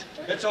 boys.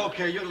 It's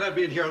okay. You can let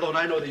me in here alone.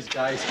 I know these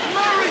guys.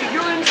 Murray,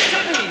 you're in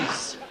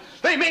cities.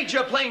 They made you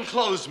a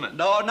plainclothesman.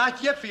 No,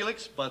 not yet,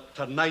 Felix. But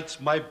tonight's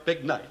my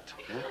big night.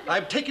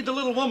 I'm taking the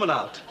little woman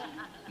out.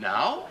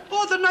 Now?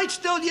 Oh, the night's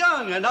still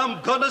young, and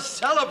I'm gonna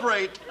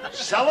celebrate.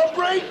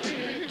 Celebrate?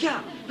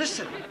 Yeah,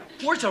 listen.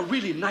 Where's a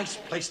really nice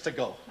place to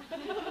go?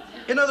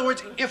 In other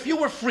words, if you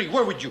were free,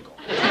 where would you go?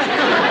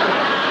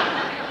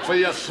 For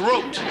your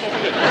throat.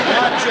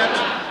 Watch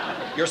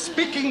it. You're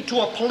speaking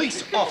to a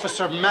police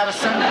officer,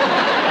 Madison.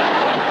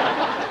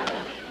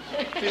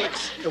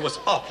 Felix, it was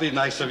awfully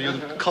nice of you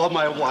to call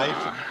my wife.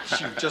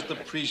 She just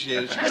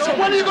appreciated it. So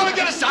when are you going to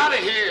get us out of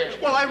here?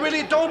 Well, I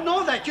really don't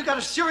know that. You got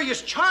a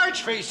serious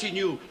charge facing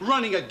you,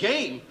 running a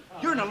game.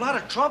 You're in a lot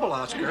of trouble,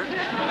 Oscar.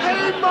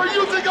 Hey, Murray,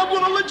 you think I'm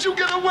going to let you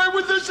get away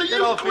with this? Are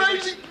you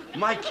crazy? Felix,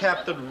 my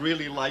captain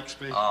really likes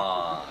me.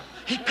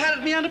 He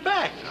patted me on the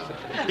back.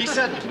 He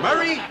said,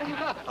 Murray,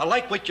 I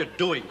like what you're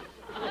doing.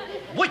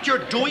 What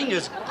you're doing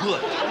is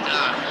good.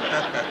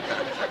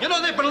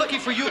 They've been looking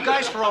for you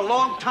guys for a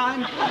long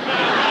time.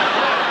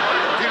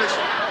 Felix,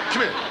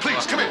 come here.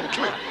 Please, come here.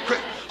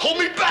 Quick, hold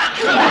me back.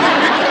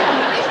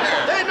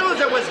 They knew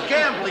there was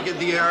gambling in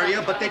the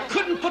area, but they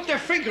couldn't put their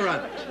finger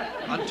on it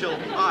until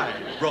I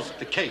broke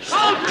the case.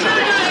 Right,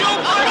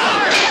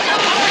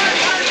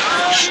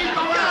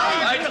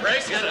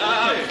 break it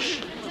up.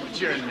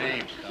 What's your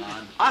name,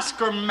 Don?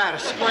 Oscar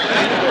Madison.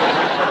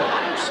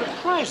 I'm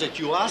surprised at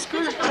you,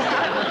 Oscar.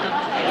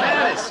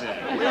 Madison.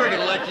 We were going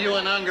to let you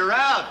and Unger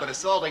out, but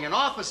assaulting an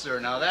officer,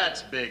 now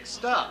that's big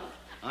stuff.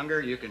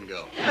 Unger, you can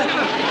go.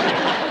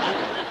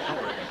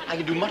 I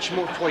can do much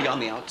more for you on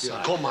the outside.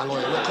 Yeah, call my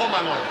lawyer.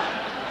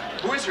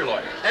 Who is your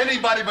lawyer?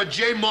 Anybody but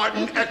J.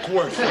 Martin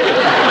Eckworth. Don't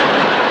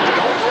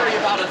worry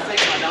about a thing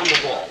right down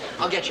the wall.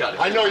 I'll get you out of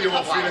here. I know you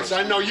will, Felix.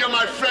 I know. You're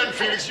my friend,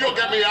 Felix. You'll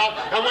get me out.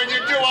 And when you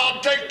do, I'll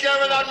take care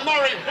of that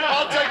Murray.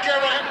 I'll take care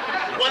of him.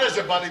 What is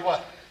it, buddy?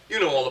 What? You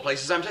know all the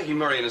places. I'm taking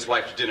Murray and his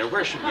wife to dinner.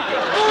 Where should we go?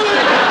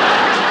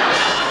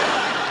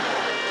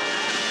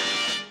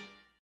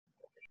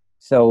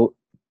 So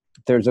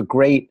there's a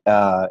great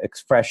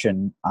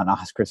expression on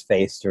Oscar's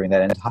face during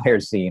that entire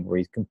scene where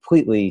he's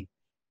completely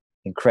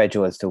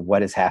incredulous to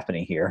what is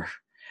happening here.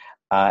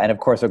 And of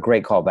course, a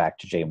great callback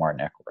to J.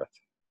 Martin Eckworth.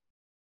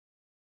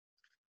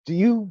 Do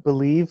you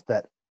believe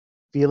that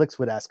Felix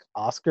would ask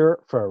Oscar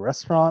for a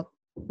restaurant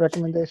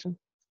recommendation?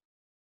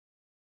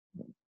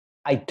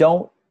 I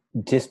don't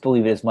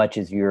disbelieve it as much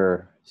as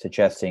you're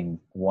suggesting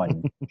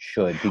one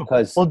should,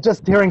 because Well,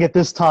 just hearing it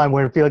this time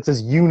where Felix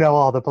says, you know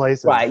all the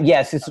places. right,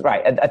 yes, it's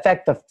right. In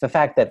fact, the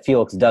fact that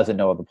Felix doesn't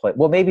know the place.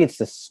 Well, maybe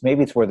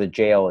it's where the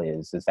jail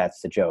is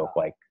that's the joke.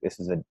 Like, this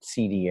is a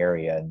seedy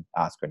area, and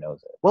Oscar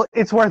knows it. Well,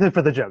 it's worth it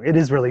for the joke. It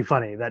is really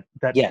funny that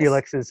Yes.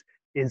 Felix is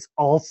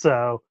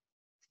also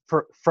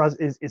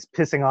is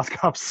pissing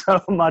Oscar off so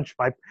much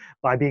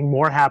by being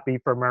more happy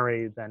for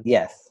Murray than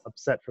Yes.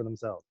 upset for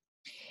themselves.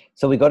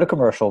 So we go to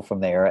commercial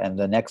from there, and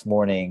the next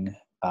morning,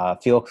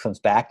 Felix comes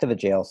back to the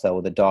jail cell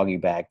with a doggy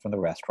bag from the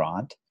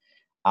restaurant.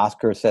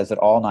 Oscar says that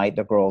all night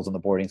the girls in the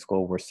boarding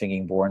school were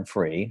singing Born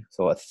Free,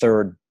 so a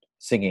third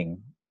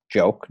singing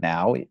joke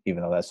now,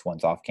 even though this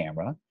one's off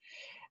camera.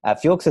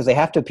 Felix says they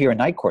have to appear in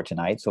night court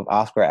tonight, so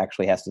Oscar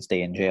actually has to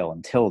stay in jail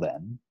until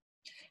then.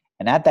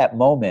 And at that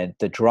moment,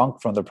 the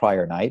drunk from the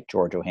prior night,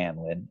 George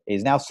O'Hanlon,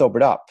 is now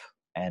sobered up.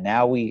 And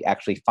now we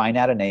actually find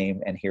out a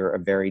name and hear a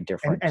very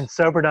different... And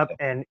sobered up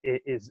and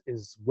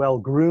is well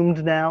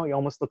groomed now. He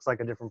almost looks like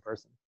a different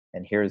person.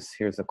 And here's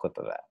a clip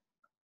of that.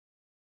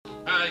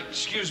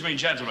 Excuse me,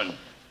 gentlemen.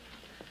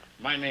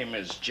 My name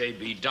is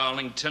J.B.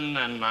 Darlington,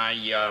 and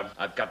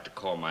I've got to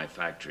call my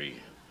factory.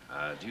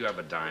 Do you have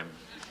a dime?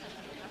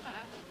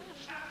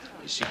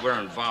 You see, we're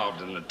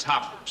involved in a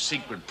top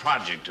secret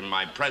project, and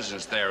my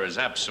presence there is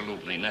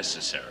absolutely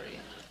necessary.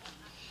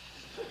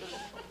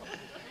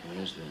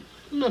 Where's the...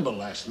 Remember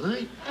last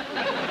night?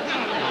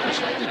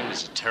 It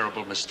was a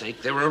terrible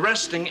mistake. They were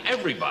arresting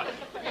everybody.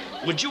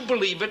 Would you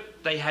believe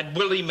it? They had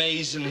Willie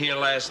Mays in here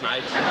last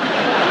night.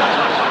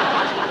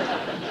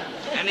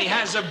 And he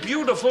has a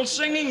beautiful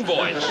singing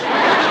voice.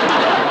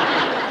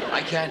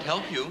 I can't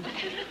help you.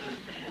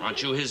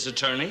 Aren't you his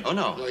attorney? Oh,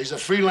 no. Well, he's a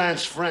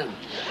freelance friend.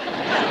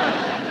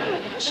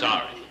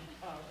 Sorry.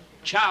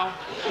 Ciao.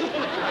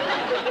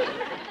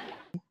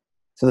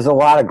 So there's a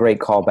lot of great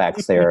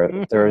callbacks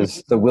there.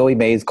 There's the Willie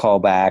Mays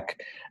callback.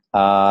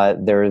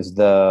 There's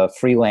the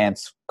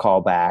freelance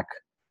callback,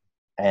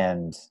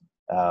 and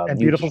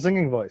Beautiful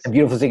singing voice. And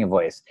beautiful singing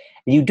voice.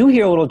 And you do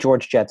hear a little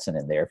George Jetson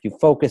in there. If you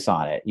focus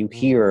on it, you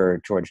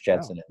hear George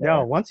Jetson in there.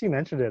 No, once you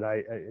mentioned it,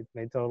 it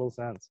made total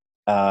sense.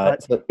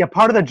 So, Yeah,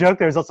 part of the joke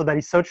there is also that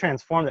he's so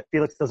transformed that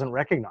Felix doesn't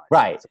recognize him.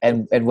 right,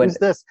 and when Who's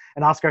this?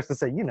 And Oscar has to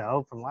say,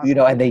 from last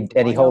night.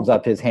 and he holds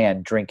up his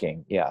hand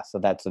drinking. Yeah, so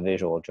that's a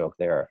visual joke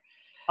there.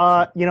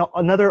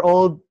 Another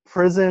old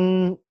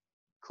prison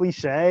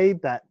cliche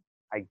that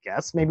I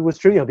guess maybe was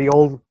true. The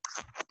old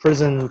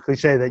prison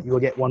cliche that you will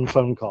get one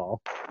phone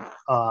call.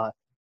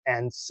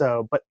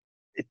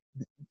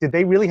 Did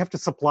they really have to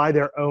supply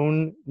their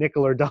own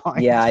nickel or dime?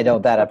 Yeah, I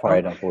don't. That part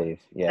I don't believe.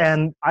 Yeah.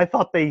 And I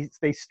thought they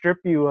strip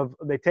you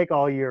they take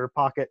all your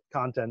pocket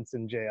contents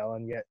in jail,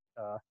 and yet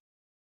I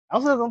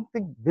also don't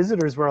think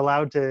visitors were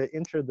allowed to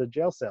enter the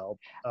jail cell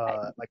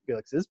like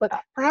Felix is. But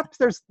perhaps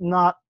there's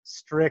not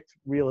strict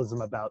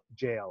realism about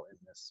jail in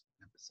this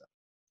episode.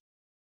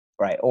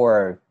 Right,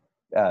 or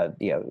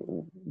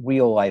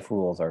real life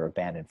rules are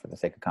abandoned for the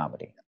sake of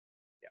comedy.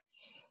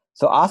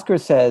 So Oscar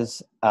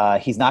says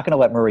he's not going to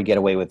let Murray get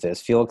away with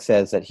this. Felix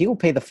says that he will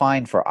pay the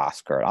fine for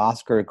Oscar.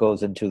 Oscar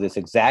goes into this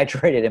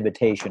exaggerated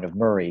imitation of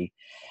Murray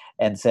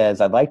and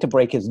says, I'd like to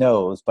break his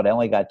nose, but I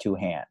only got 2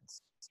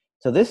 hands.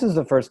 So this is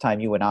the first time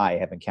you and I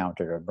have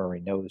encountered a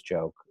Murray nose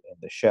joke in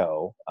the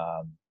show.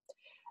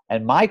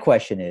 And my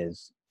question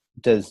is,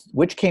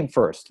 which came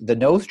first, the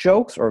nose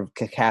jokes or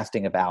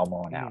casting of Al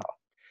Molinaro?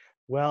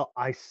 Well,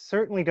 I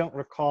certainly don't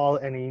recall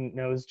any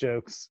nose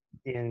jokes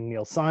in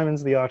Neil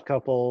Simon's The Odd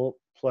Couple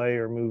play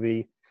or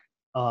movie,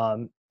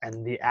 and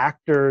the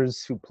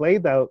actors who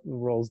played the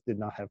roles did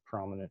not have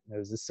prominent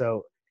noses,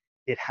 so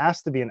it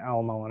has to be an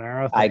Al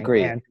Molinaro thing. I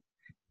agree.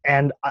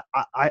 And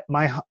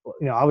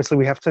obviously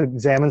we have to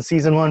examine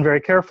season 1 very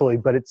carefully,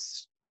 but it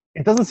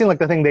doesn't seem like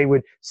the thing they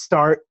would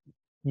start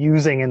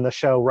using in the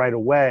show right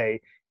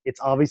away. It's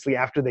obviously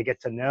after they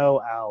get to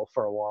know Al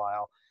for a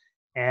while,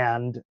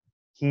 and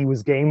he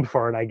was game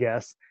for it, I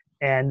guess.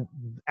 And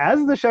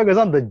as the show goes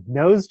on, the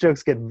nose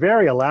jokes get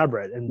very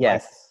elaborate and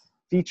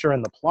feature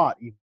in the plot.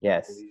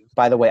 Yes.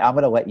 By the way, I'm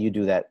going to let you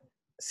do that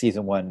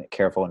season 1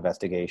 careful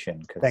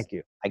investigation. Thank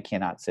you. I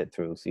cannot sit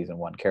through season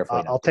 1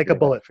 carefully. I'll take a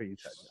bullet for you,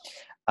 Ted.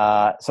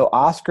 So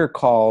Oscar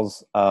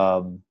calls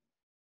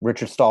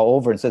Richard Stahl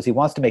over and says he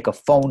wants to make a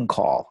phone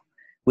call,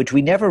 which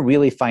we never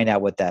really find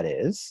out what that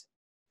is.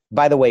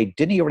 By the way,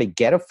 didn't he already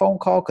get a phone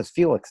call? Because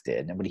Felix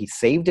did. And when he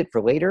saved it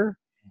for later...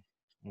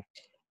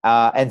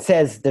 and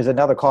says there's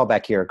another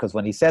callback here, because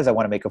when he says I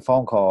want to make a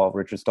phone call,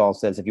 Richard Stahl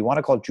says if you want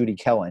to call Judy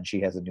Kellen, she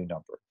has a new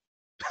number.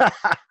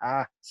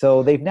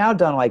 So they've now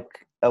done like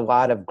a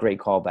lot of great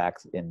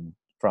callbacks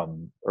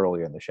from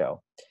earlier in the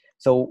show.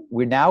 So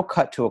we're now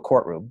cut to a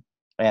courtroom,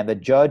 and the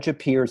judge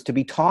appears to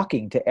be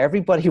talking to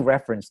everybody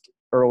referenced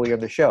earlier in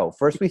the show.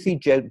 First we see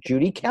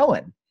Judy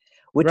Kellen,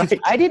 which is, Right.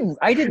 I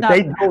did not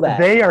know that.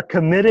 They are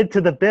committed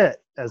to the bit,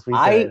 as we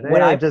say.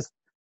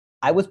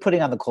 I was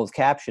putting on the closed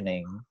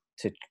captioning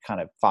to kind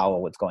of follow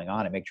what's going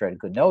on and make sure I had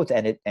good notes.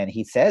 And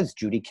he says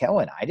Judy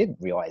Kellen. I didn't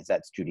realize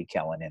that's Judy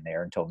Kellen in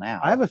there until now.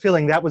 I have a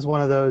feeling that was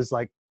one of those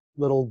like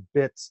little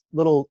bits,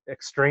 little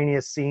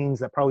extraneous scenes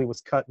that probably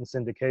was cut in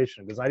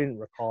syndication, because I didn't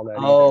recall that.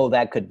 Oh, either.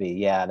 that could be.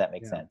 Yeah, that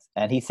makes sense.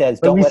 And he says,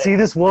 but "Don't we let see it,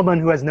 this woman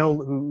who has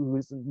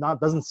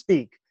doesn't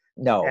speak.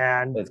 no."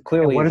 And, it's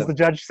clearly what does the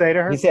judge say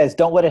to her? He says,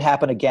 "Don't let it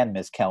happen again,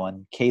 Miss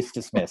Kellen. Case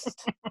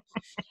dismissed."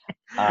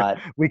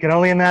 We can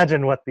only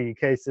imagine what the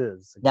case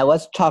is. Now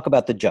let's talk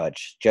about the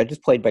judge. Judge is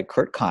played by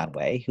Kurt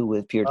Conway, who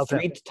appeared Love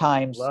three him.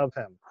 times. Love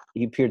him.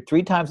 He appeared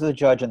 3 times as a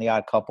judge in The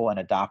Odd Couple and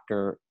a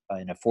doctor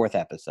in a 4th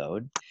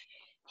episode.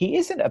 He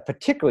isn't a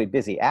particularly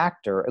busy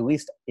actor, at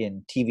least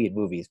in TV and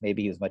movies.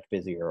 Maybe he was much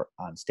busier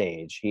on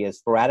stage. He has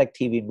sporadic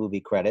TV and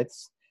movie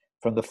credits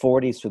from the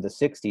 40s to the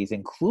 60s,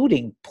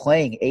 including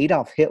playing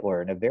Adolf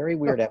Hitler in a very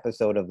weird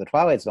episode of The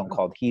Twilight Zone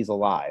called He's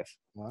Alive.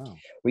 Wow.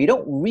 Where you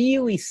don't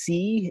really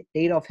see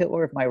Adolf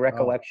Hitler, if my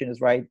recollection is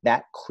right,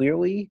 that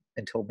clearly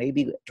until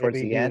maybe towards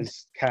Maybe the end.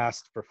 He's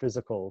cast for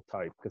physical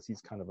type because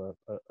he's kind of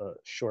a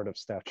short of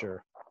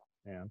stature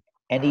man.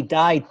 And he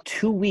died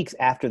 2 weeks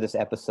after this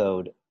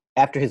episode,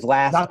 after his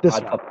last Not this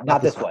Odd one. Couple,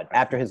 Not this this one,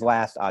 after his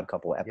last Odd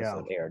Couple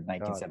episode aired in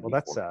God. 1974. Well,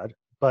 that's sad.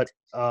 But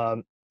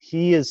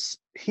he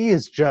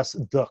is just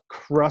the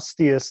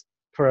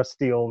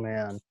crusty old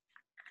man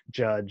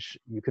judge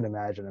you can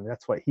imagine. I mean,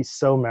 that's why he's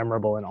so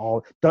memorable in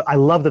all. I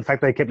love the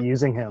fact that they kept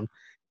using him,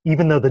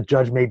 even though the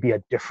judge may be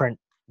a different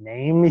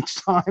name each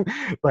time,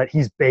 but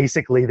he's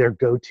basically their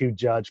go-to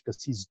judge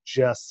because he's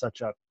just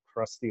such a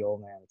crusty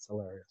old man. It's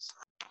hilarious.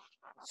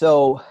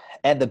 So,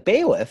 and the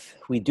bailiff,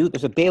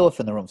 there's a bailiff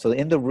in the room. So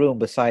in the room,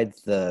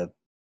 besides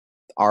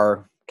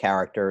our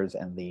characters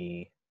and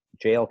the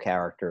jail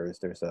characters,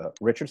 there's a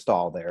Richard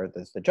Stahl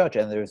there's the judge,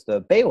 and there's the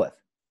bailiff.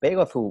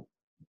 Bailiff, who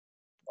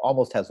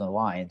almost has no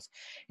lines,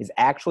 is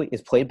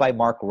played by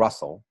Mark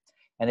Russell.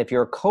 And if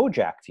you're a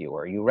Kojak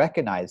viewer, you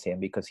recognize him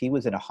because he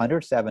was in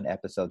 107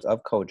 episodes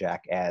of Kojak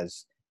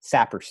as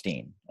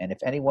Saperstein. And if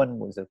anyone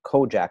was a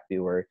Kojak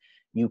viewer,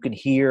 you can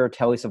hear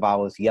Telly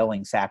Savalas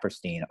yelling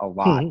Saperstein a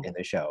lot in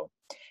the show.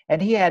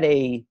 And he had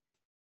a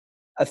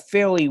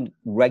fairly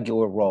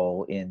regular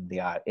role in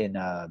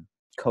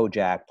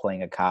Kojak,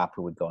 playing a cop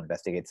who would go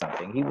investigate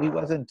something. He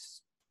wasn't,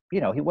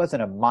 he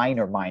wasn't a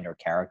minor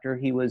character.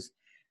 He was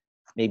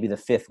maybe the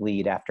 5th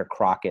lead after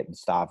Crockett and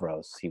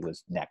Stavros. He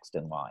was next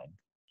in line.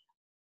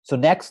 So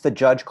next, the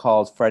judge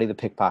calls Freddie the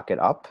Pickpocket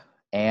up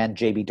and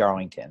J.B.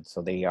 Darlington.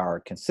 So they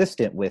are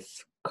consistent with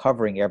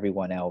covering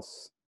everyone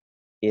else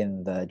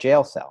in the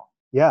jail cell.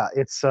 Yeah,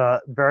 it's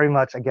very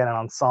much, again, an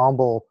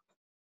ensemble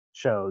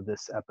show,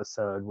 this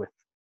episode, with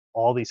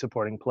all these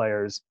supporting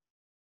players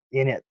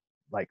in it,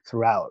 like,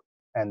 throughout.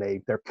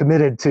 And they're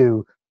committed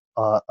to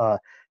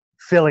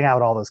filling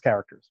out all those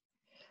characters.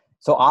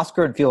 So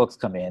Oscar and Felix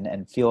come in,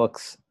 and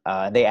Felix,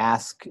 they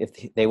ask if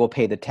they will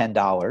pay the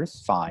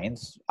 $10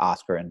 fines,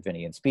 Oscar and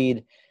Vinny and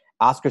Speed.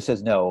 Oscar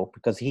says no,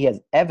 because he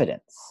has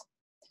evidence.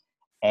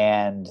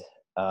 And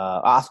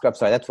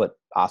that's what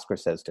Oscar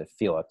says to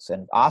Felix.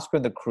 And Oscar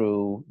and the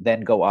crew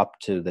then go up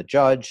to the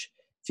judge.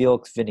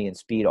 Felix, Vinny, and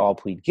Speed all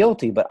plead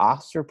guilty, but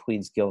Oscar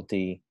pleads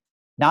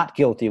not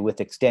guilty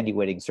with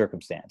extenuating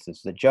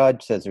circumstances. The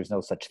judge says there's no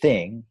such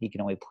thing. He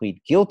can only plead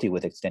guilty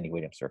with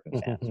extenuating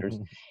circumstances.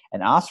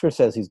 And Oscar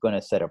says he's going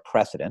to set a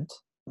precedent.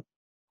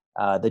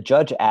 The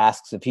judge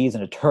asks if he's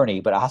an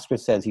attorney, but Oscar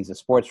says he's a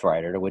sports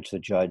writer, to which the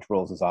judge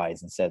rolls his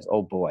eyes and says,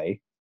 "Oh boy."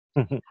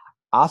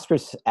 Oscar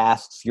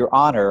asks, "Your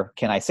Honor,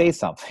 can I say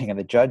something?" And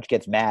the judge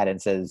gets mad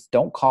and says,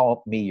 "Don't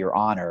call me Your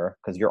Honor,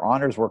 because Your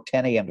Honors work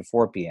 10 a.m. to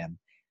 4 p.m.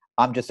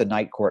 I'm just a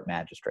night court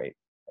magistrate."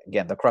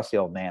 Again, the crusty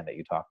old man that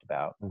you talked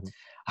about.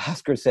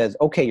 Oscar says,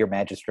 "Okay, Your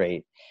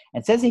Magistrate,"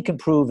 and says he can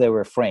prove they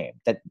were framed,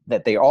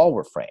 that they all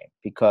were framed,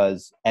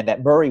 and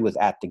that Murray was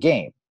at the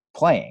game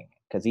playing,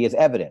 because he has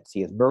evidence. He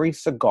has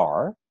Murray's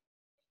cigar.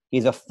 He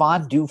has a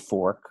fondue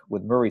fork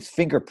with Murray's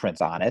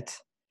fingerprints on it.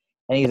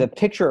 And he has a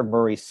picture of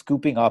Murray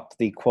scooping up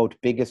the, quote,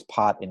 biggest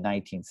pot in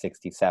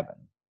 1967.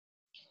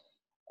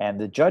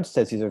 And the judge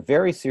says these are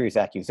very serious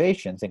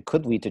accusations and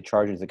could lead to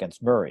charges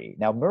against Murray.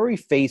 Now, Murray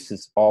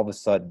faces all of a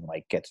sudden,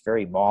 gets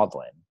very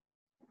maudlin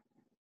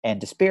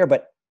and despair.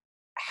 But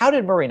how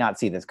did Murray not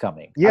see this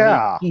coming? Yeah.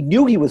 I mean, he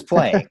knew he was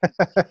playing.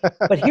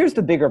 But here's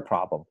the bigger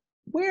problem.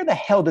 Where the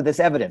hell did this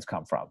evidence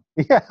come from?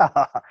 Yeah.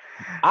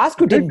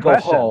 Oscar didn't Good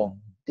question. go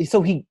home.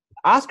 So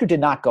Oscar did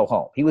not go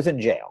home. He was in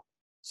jail.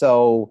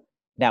 So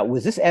now,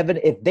 was this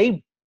evidence,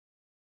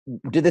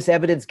 did this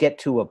evidence get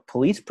to a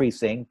police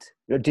precinct?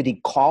 Or did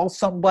he call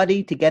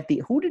somebody to get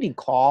who did he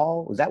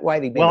call? Was that why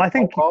they made Well, a I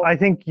think phone call? I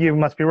think you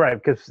must be right,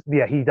 because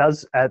he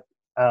does at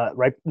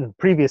right in the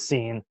previous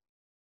scene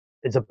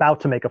is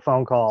about to make a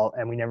phone call,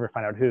 and we never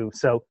find out who.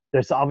 So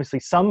there's obviously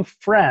some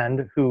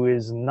friend who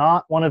is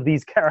not one of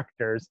these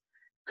characters.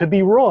 Could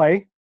be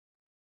Roy,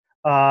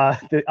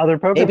 the other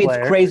poker Maybe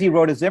player. it's Crazy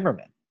Rhoda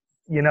Zimmerman.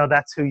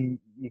 That's who you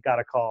got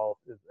to call,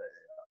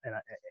 and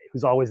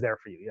who's always there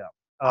for you.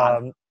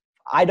 Yeah.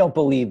 I don't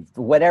believe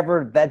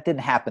whatever, that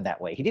didn't happen that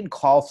way. He didn't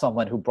call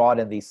someone who brought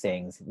in these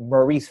things.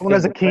 Murray's Someone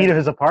has a key to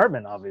his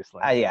apartment,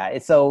 obviously.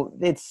 So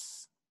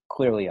it's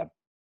clearly a.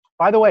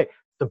 By the way,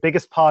 the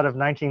biggest pod of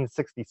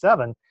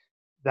 1967,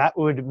 that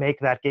would make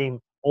that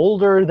game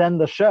older than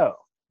the show.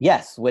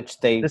 Yes, which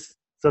they.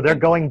 So they're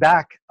going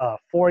back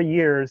 4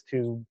 years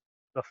to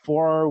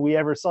before we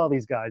ever saw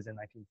these guys in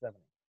 1970.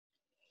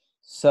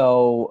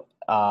 So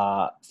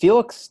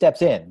Felix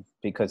steps in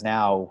because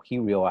now he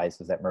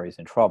realizes that Murray's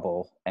in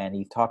trouble, and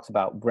he talks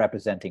about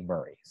representing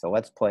Murray. So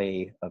let's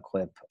play a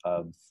clip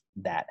of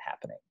that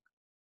happening.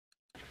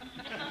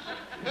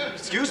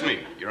 Excuse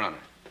me, Your Honor.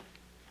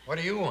 What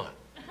do you want?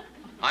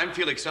 I'm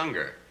Felix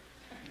Unger.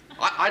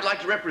 I'd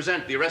like to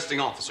represent the arresting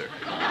officer.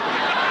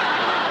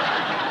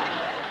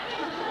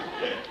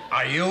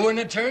 Are you an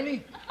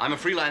attorney? I'm a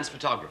freelance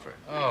photographer.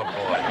 Oh,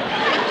 boy.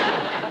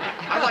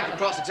 I'd like to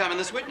cross-examine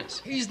this witness.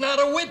 He's not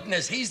a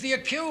witness. He's the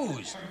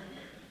accused.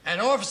 And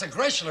Officer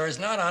Greshler is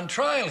not on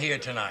trial here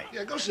tonight.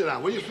 Yeah, go sit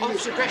down, will you?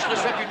 Officer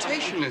Greshler's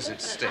reputation is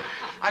at stake.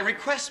 I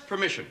request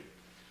permission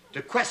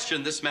to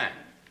question this man.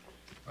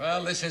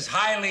 Well, this is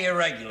highly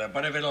irregular,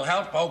 but if it'll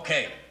help,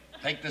 okay.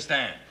 Take the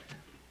stand.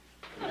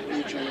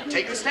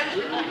 Take the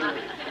stand.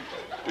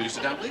 Will you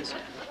sit down, please?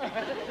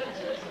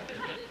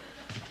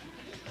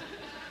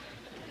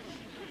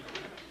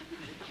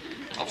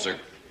 Officer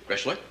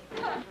Greshler,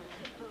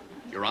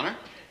 Your Honor.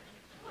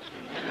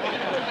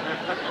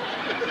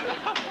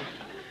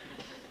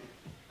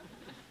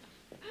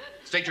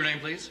 State your name,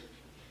 please.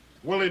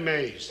 Willie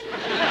Mays. I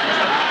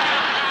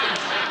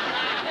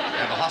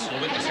have a hostile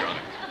witness, Your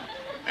Honor.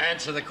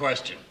 Answer the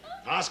question.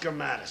 Oscar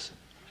Madison.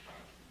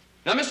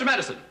 Now, Mr.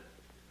 Madison,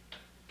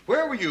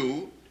 where were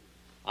you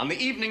on the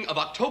evening of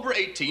October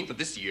 18th of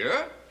this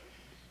year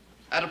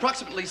at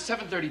approximately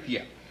 7:30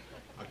 p.m.?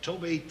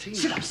 October 18th.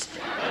 Sit up, sir.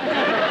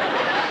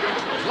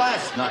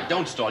 Last night.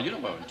 Don't stall. You know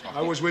what I'm talking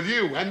about. I was with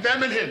you and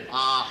them and him.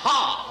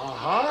 Aha!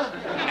 Uh-huh.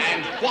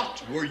 And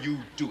what were you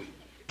doing?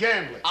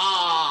 Gambling.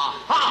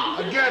 Aha!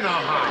 Again,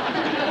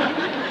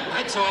 uh-huh.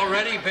 That's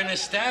already been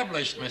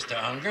established, Mr.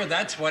 Unger.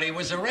 That's what he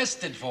was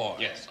arrested for.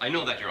 Yes, I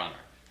know that, Your Honor.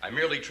 I'm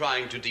merely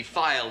trying to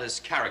defile his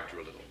character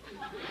a little.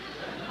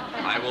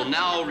 I will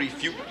now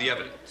refute the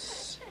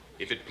evidence,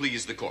 if it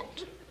please the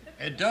court.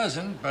 It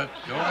doesn't, but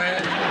go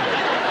ahead.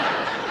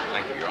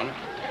 Thank you, Your Honor.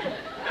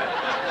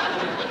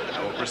 I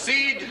will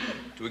proceed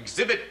to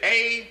Exhibit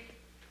A,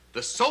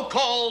 the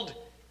so-called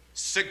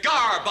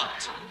cigar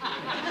butt.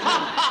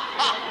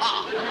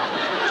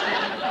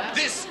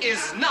 This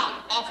is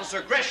not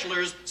Officer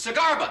Greshler's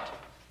cigar butt.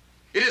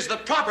 It is the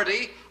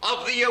property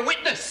of the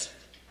witness.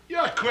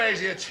 You're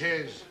crazy, it's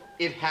his.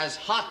 It has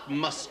hot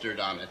mustard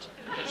on it.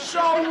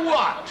 So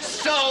what?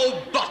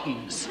 So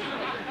buttons.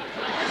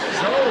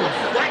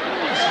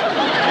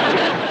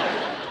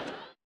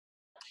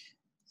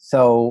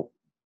 So,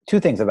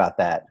 two things about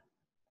that.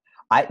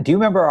 Do you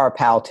remember our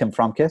pal Tim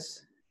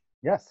Frumkis?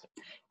 Yes.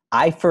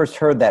 I first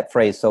heard that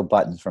phrase "so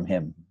buttons" from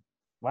him.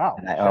 Wow.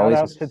 And I Shout always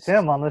out to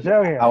Tim on the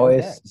show here. I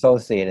always Okay.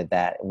 associated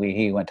that.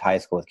 He went to high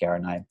school with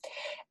Garrett and I.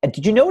 And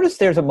did you notice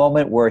there's a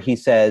moment where he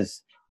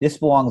says, "This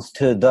belongs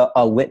to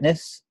a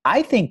witness"?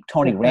 I think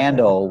Tony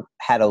Randall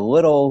had a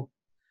little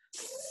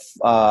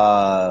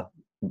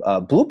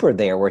blooper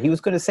there where he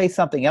was going to say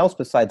something else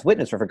besides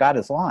witness or forgot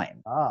his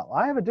line.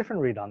 I have a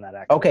different read on that,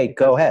 actually. Okay,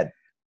 go ahead.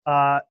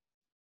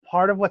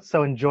 Part of what's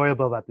so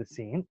enjoyable about this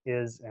scene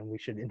is, and we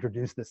should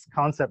introduce this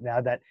concept now,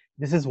 that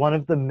this is one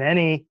of the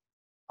many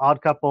Odd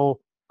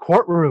Couple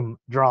courtroom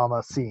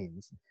drama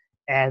scenes,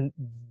 and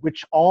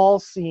which all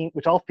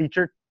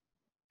feature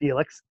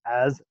Felix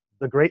as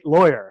the great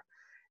lawyer.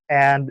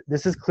 And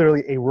this is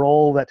clearly a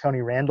role that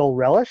Tony Randall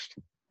relished,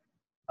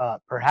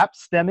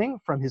 perhaps stemming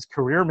from his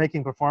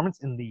career-making performance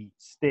in the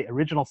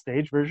original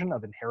stage version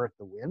of Inherit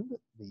the Wind,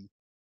 the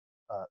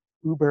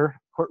Uber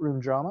courtroom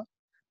drama.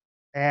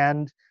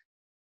 And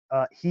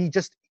he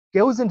just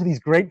goes into these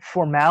great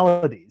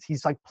formalities.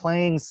 He's like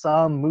playing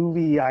some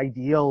movie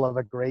ideal of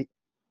a great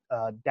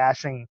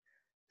dashing,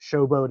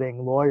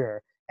 showboating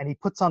lawyer, and he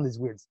puts on this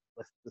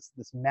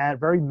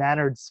very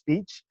mannered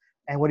speech.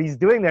 And what he's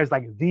doing there is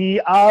like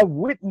the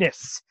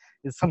witness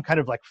is some kind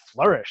of like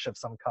flourish of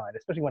some kind,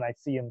 especially when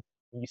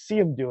you see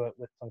him do it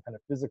with some kind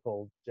of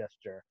physical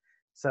gesture.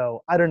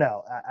 So I don't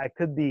know. I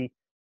could be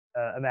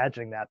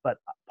imagining that, but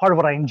part of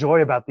what I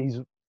enjoy about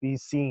these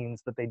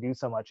scenes that they do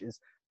so much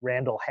is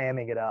Randall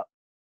hamming it up.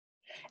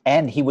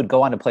 And he would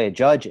go on to play a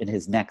judge in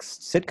his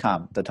next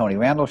sitcom, The Tony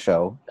Randall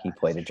Show. He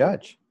played a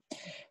judge.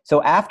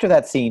 So after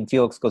that scene,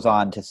 Felix goes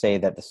on to say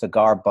that the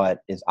cigar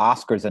butt is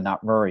Oscar's and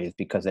not Murray's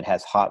because it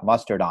has hot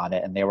mustard on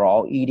it, and they were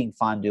all eating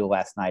fondue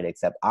last night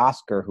except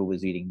Oscar, who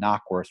was eating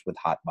knockwurst with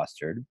hot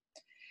mustard.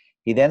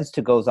 He then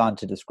goes on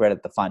to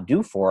discredit the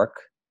fondue fork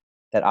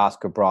that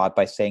Oscar brought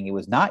by saying it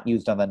was not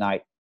used on the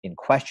night in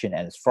question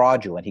and is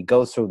fraudulent. He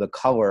goes through the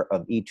color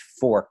of each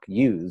fork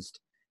used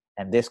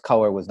and this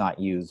color was not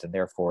used, and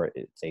therefore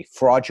it's a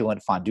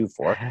fraudulent fondue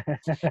fork.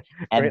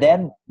 And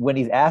then when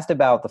he's asked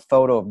about the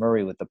photo of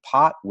Murray with the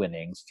pot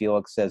winnings,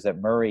 Felix says that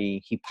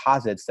he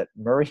posits that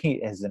Murray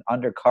is an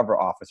undercover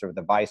officer of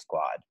the Vice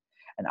Squad.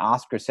 And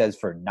Oscar says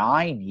for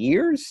 9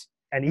 years?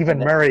 And even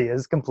Murray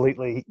is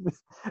completely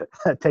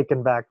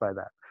taken back by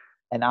that.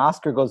 And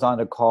Oscar goes on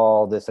to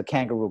call this a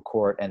kangaroo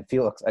court and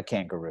Felix a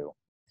kangaroo.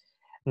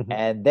 Mm-hmm.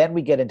 And then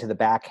we get into the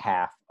back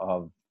half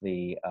of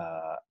the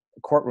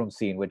courtroom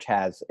scene, which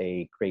has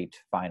a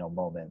great final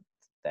moment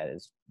that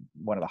is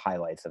one of the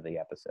highlights of the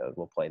episode.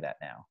 We'll play that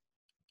now.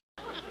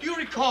 Do you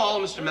recall,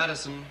 Mr.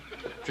 Madison,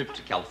 a trip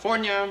to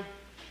California?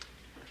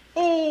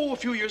 Oh, a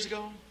few years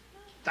ago.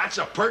 That's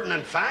a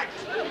pertinent fact.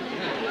 Will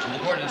the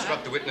court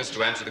instruct the witness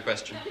to answer the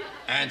question?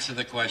 Answer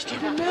the question.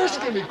 Don't ask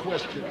any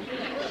question.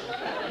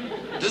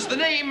 Does the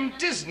name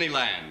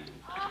Disneyland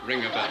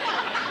ring a bell?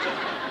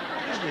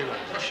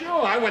 Disneyland?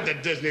 Sure, I went to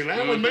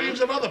Disneyland with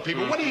millions of other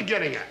people. What are you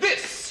getting at?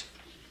 This!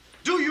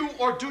 Do you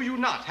or do you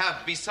not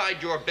have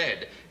beside your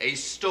bed a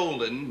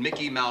stolen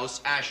Mickey Mouse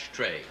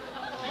ashtray?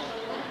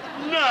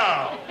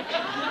 No!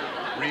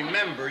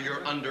 Remember,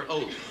 you're under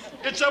oath.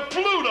 It's a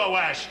Pluto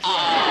ashtray.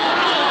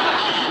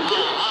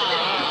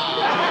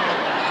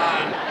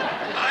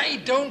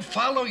 I don't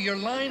follow your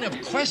line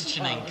of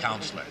questioning,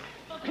 Counselor.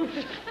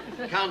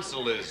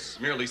 Counsel is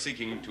merely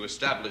seeking to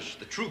establish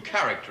the true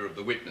character of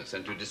the witness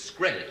and to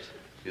discredit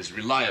his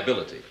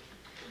reliability.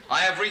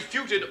 I have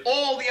refuted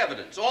all the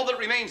evidence. All that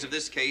remains of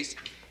this case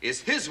is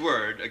his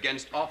word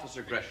against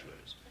Officer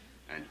Greshler's.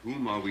 And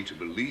whom are we to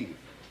believe?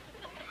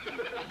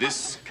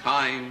 This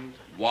kind,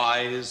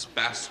 wise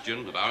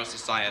bastion of our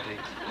society,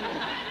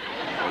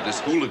 or this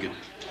hooligan,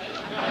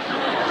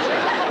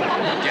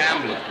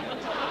 gambler,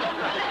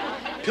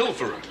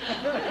 pilferer,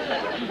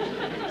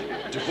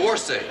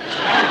 divorcee,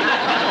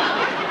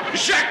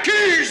 Jacques,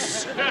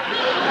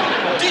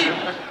 Deep,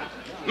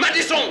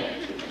 Madison,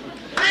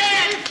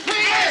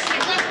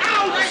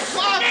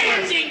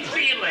 Outstanding,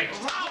 Felix!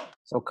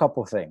 So a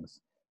couple things.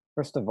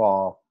 First of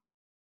all,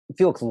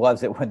 Felix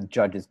loves it when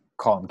judges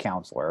call him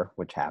counselor,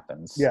 which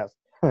happens. Yes.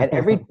 And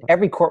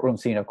every courtroom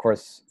scene, of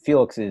course,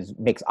 Felix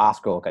makes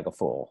Oscar look like a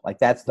fool. Like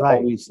that's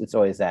it's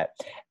always that.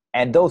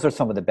 And those are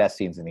some of the best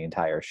scenes in the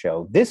entire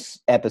show. This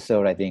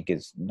episode, I think,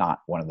 is not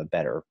one of the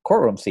better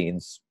courtroom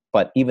scenes,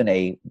 but even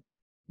a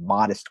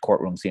modest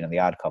courtroom scene in The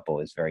Odd Couple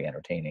is very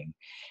entertaining.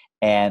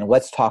 And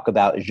let's talk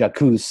about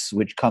J'accuse,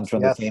 which comes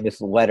from the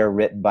famous letter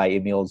written by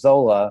Émile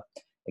Zola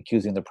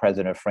accusing the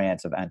president of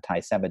France of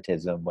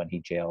anti-Semitism when he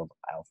jailed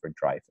Alfred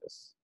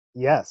Dreyfus.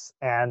 Yes,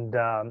 and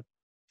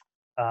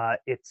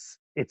it's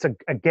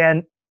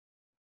again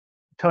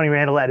Tony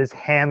Randall at his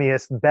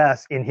hammiest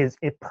best in his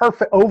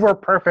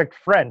perfect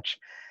French,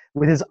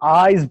 with his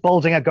eyes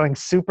bulging out, going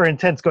super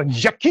intense, going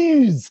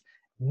J'accuse,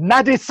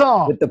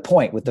 Madison, with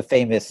the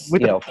famous,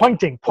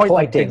 pointing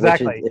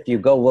exactly. If you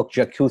go look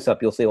J'accuse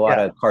up, you'll see a lot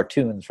of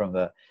cartoons from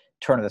the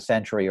turn of the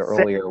century or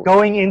earlier,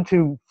 going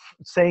into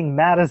saying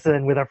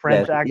Madison with a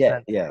French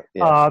accent.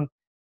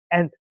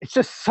 And it's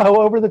just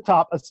so over the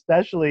top,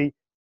 especially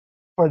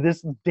for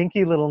this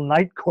dinky little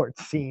night court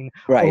scene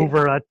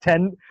over a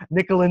 10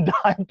 nickel and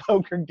dime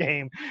poker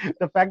game.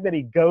 The fact that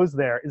he goes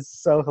there is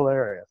so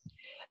hilarious.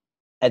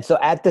 And so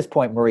at this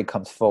point, Murray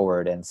comes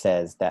forward and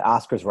says that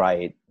Oscar's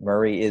right.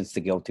 Murray is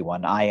the guilty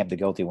one. I am the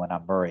guilty one.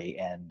 I'm Murray.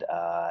 And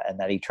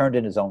that he turned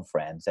in his own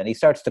friends. And he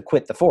starts to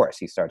quit the force.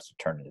 He starts to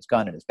turn in his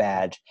gun and his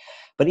badge.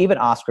 But even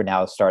Oscar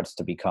now starts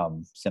to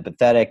become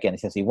sympathetic. And he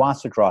says he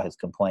wants to draw his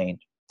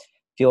complaint.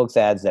 Felix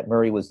adds that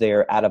Murray was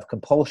there out of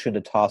compulsion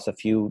to toss a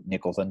few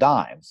nickels and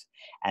dimes.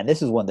 And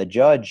this is when the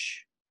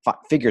judge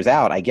figures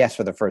out, I guess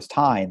for the first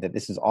time, that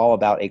this is all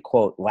about a,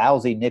 quote,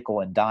 lousy nickel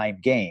and dime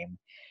game.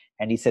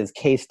 And he says,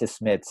 case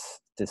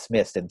dismissed,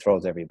 and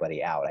throws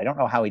everybody out. I don't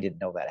know how he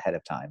didn't know that ahead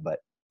of time, but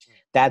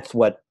that's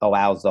what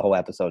allows the whole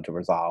episode to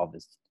resolve,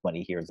 is when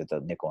he hears it's a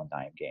nickel and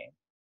dime game.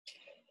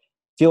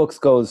 Felix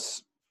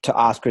goes to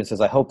Oscar and says,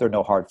 I hope there are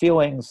no hard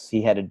feelings.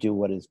 He had to do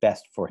what is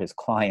best for his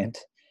client.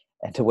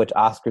 And to which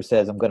Oscar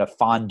says, I'm going to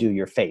fondue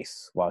your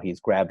face, while he's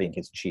grabbing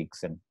his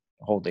cheeks and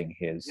holding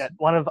his... Yeah,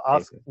 one of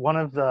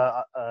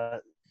the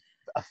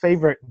a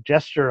favorite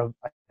gesture of,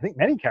 I think,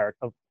 many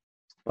characters,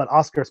 but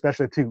Oscar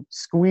especially, to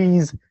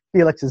squeeze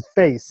Felix's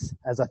face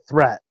as a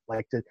threat,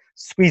 like to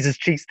squeeze his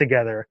cheeks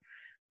together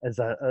as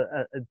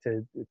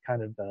to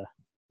kind of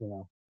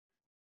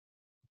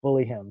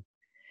bully him.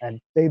 And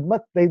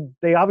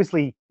they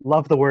obviously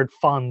love the word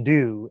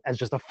fondue as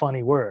just a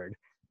funny word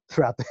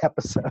throughout the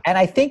episode. And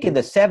I think in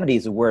the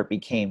 70s where it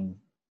became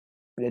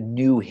a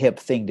new hip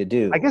thing to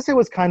do. I guess it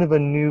was kind of a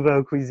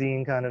nouveau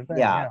cuisine kind of thing.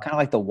 Yeah. Kind of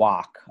like the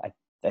wok. I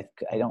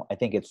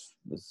think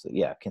was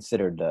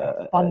considered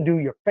fondue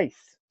your face.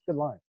 Good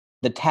line.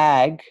 The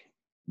tag,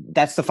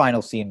 that's the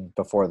final scene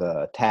before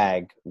the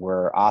tag,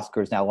 where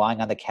Oscar's now lying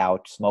on the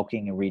couch,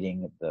 smoking and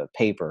reading the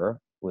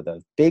paper with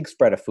a big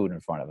spread of food in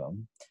front of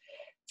him.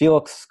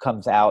 Felix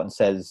comes out and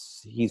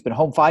says he's been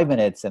home 5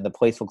 minutes and the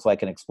place looks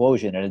like an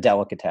explosion in a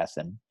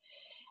delicatessen.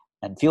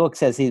 And Felix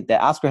says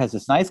that Oscar has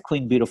this nice,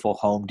 clean, beautiful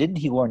home. Didn't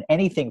he learn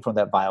anything from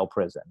that vile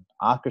prison?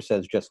 Oscar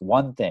says just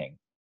one thing.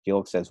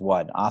 Felix says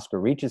what? Oscar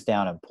reaches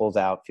down and pulls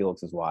out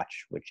Felix's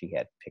watch, which he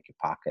had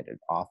pickpocketed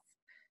off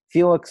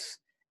Felix,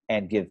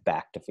 and gives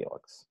back to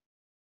Felix.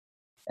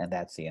 And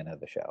that's the end of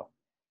the show.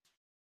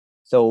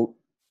 So,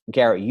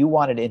 Garrett, you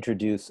wanted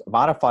to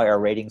modify our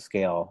rating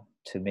scale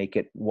to make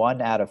it 1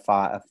 out of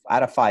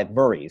 5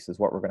 Murrays is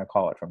what we're going to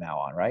call it from now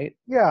on, right?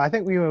 Yeah, I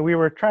think we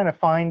were trying to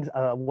find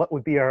what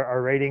would be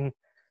our rating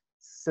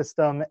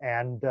system,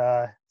 and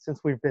since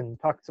we've been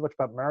talking so much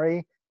about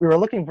Murray, we were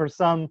looking for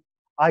some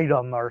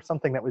item or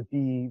something that would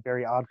be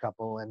very Odd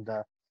Couple, and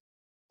I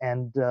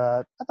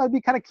thought it'd be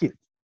kind of cute.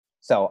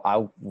 So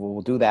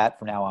we'll do that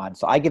from now on.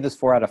 So I give this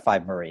 4 out of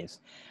 5 Murrays.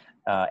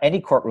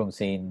 Any courtroom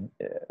scene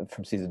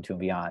from season 2 and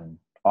beyond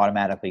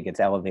automatically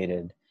gets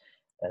elevated.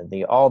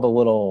 All the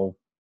little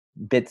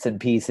bits and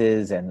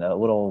pieces and the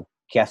little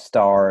guest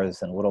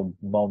stars and little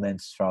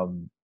moments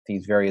from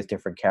these various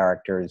different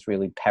characters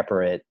really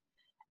pepper it.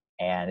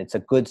 And it's a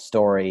good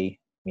story,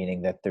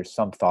 meaning that there's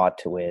some thought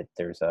to it.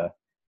 There's a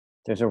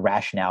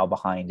rationale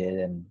behind it,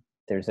 and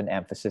there's an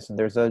emphasis, and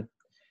there's a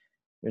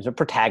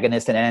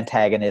protagonist and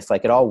antagonist.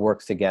 Like, it all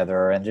works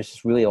together, and there's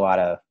just really a lot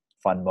of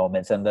fun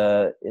moments. And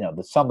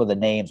some of the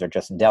names are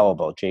just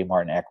indelible. J.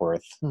 Martin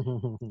Eckworth,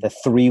 the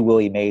 3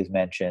 Willie Mays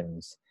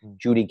mentions,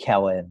 Judy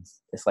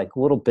Kellens. It's like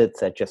little bits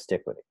that just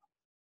stick with you.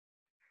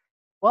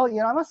 Well,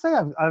 I must say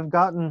I've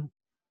gotten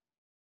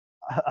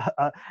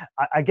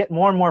I get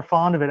more and more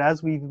fond of it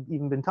as we've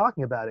even been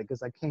talking about it,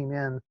 because I came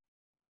in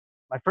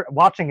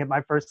watching it.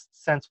 My first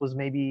sense was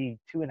maybe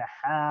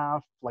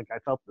 2.5. Like, I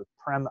felt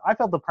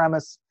the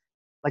premise,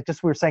 like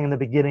just we were saying in the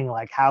beginning,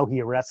 like how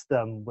he arrests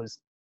them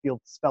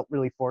felt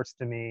really forced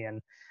to me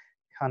and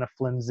kind of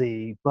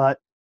flimsy. But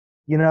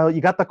you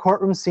got the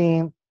courtroom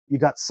scene, you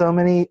got so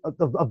many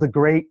of the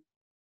great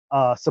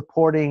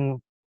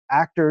supporting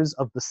actors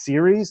of the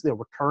series, the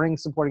recurring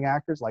supporting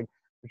actors like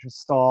Richard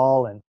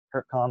Stahl and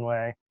Kurt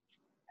Conway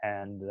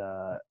and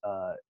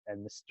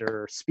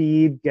Mr.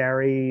 Speed,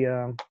 Gary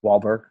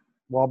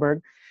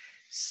Wahlberg.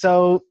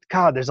 So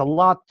God, there's a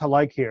lot to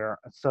like here.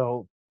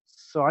 So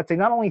I'd say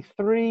not only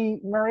 3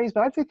 Murrays,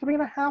 but I'd say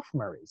 3.5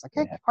 Murrays. I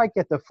can't quite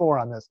get to 4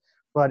 on this,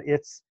 but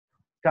it's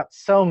got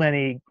so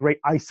many great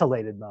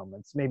isolated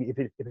moments. Maybe if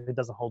it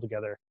doesn't hold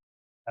together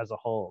as a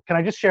whole. Can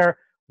I just share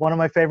one of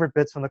my favorite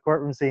bits from the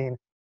courtroom scene?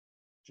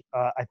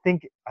 I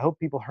hope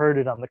people heard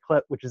it on the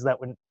clip, which is that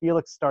when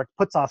Felix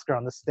puts Oscar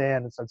on the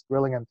stand and starts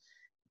grilling him,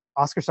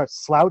 Oscar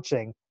starts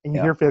slouching, and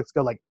you hear Felix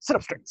go like, "Sit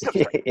up straight, sit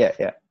up straight." Yeah.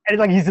 And it's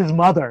like he's his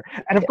mother,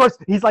 and of course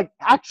he's like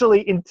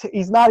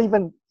he's not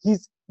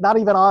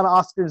even on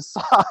Oscar's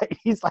side.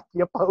 He's like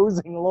the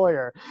opposing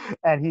lawyer,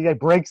 and he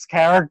breaks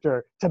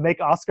character to make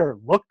Oscar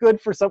look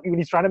good for something when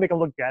he's trying to make him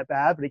look bad,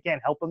 but he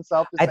can't help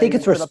himself. I think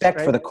it's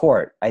respect for the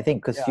court. I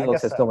think because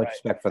Felix has so much right.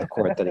 respect for the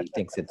court that he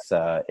thinks it's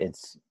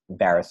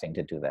embarrassing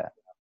to do that.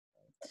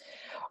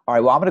 All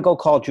right, well, I'm going to go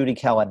call Judy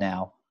Kellen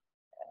now.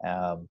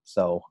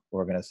 So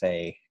we're going to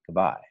say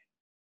goodbye.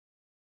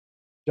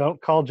 Don't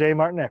call J.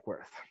 Martin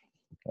Eckworth.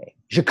 Okay.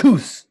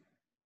 Jacques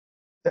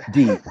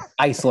D.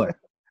 Eisler.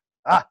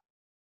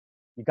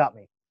 You got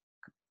me.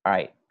 All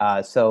right.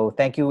 So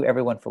thank you,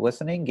 everyone, for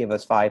listening. Give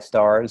us 5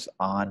 stars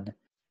on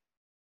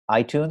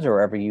iTunes or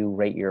wherever you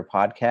rate your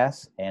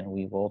podcasts, and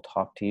we will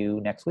talk to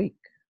you next week.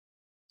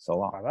 So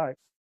long. Bye-bye.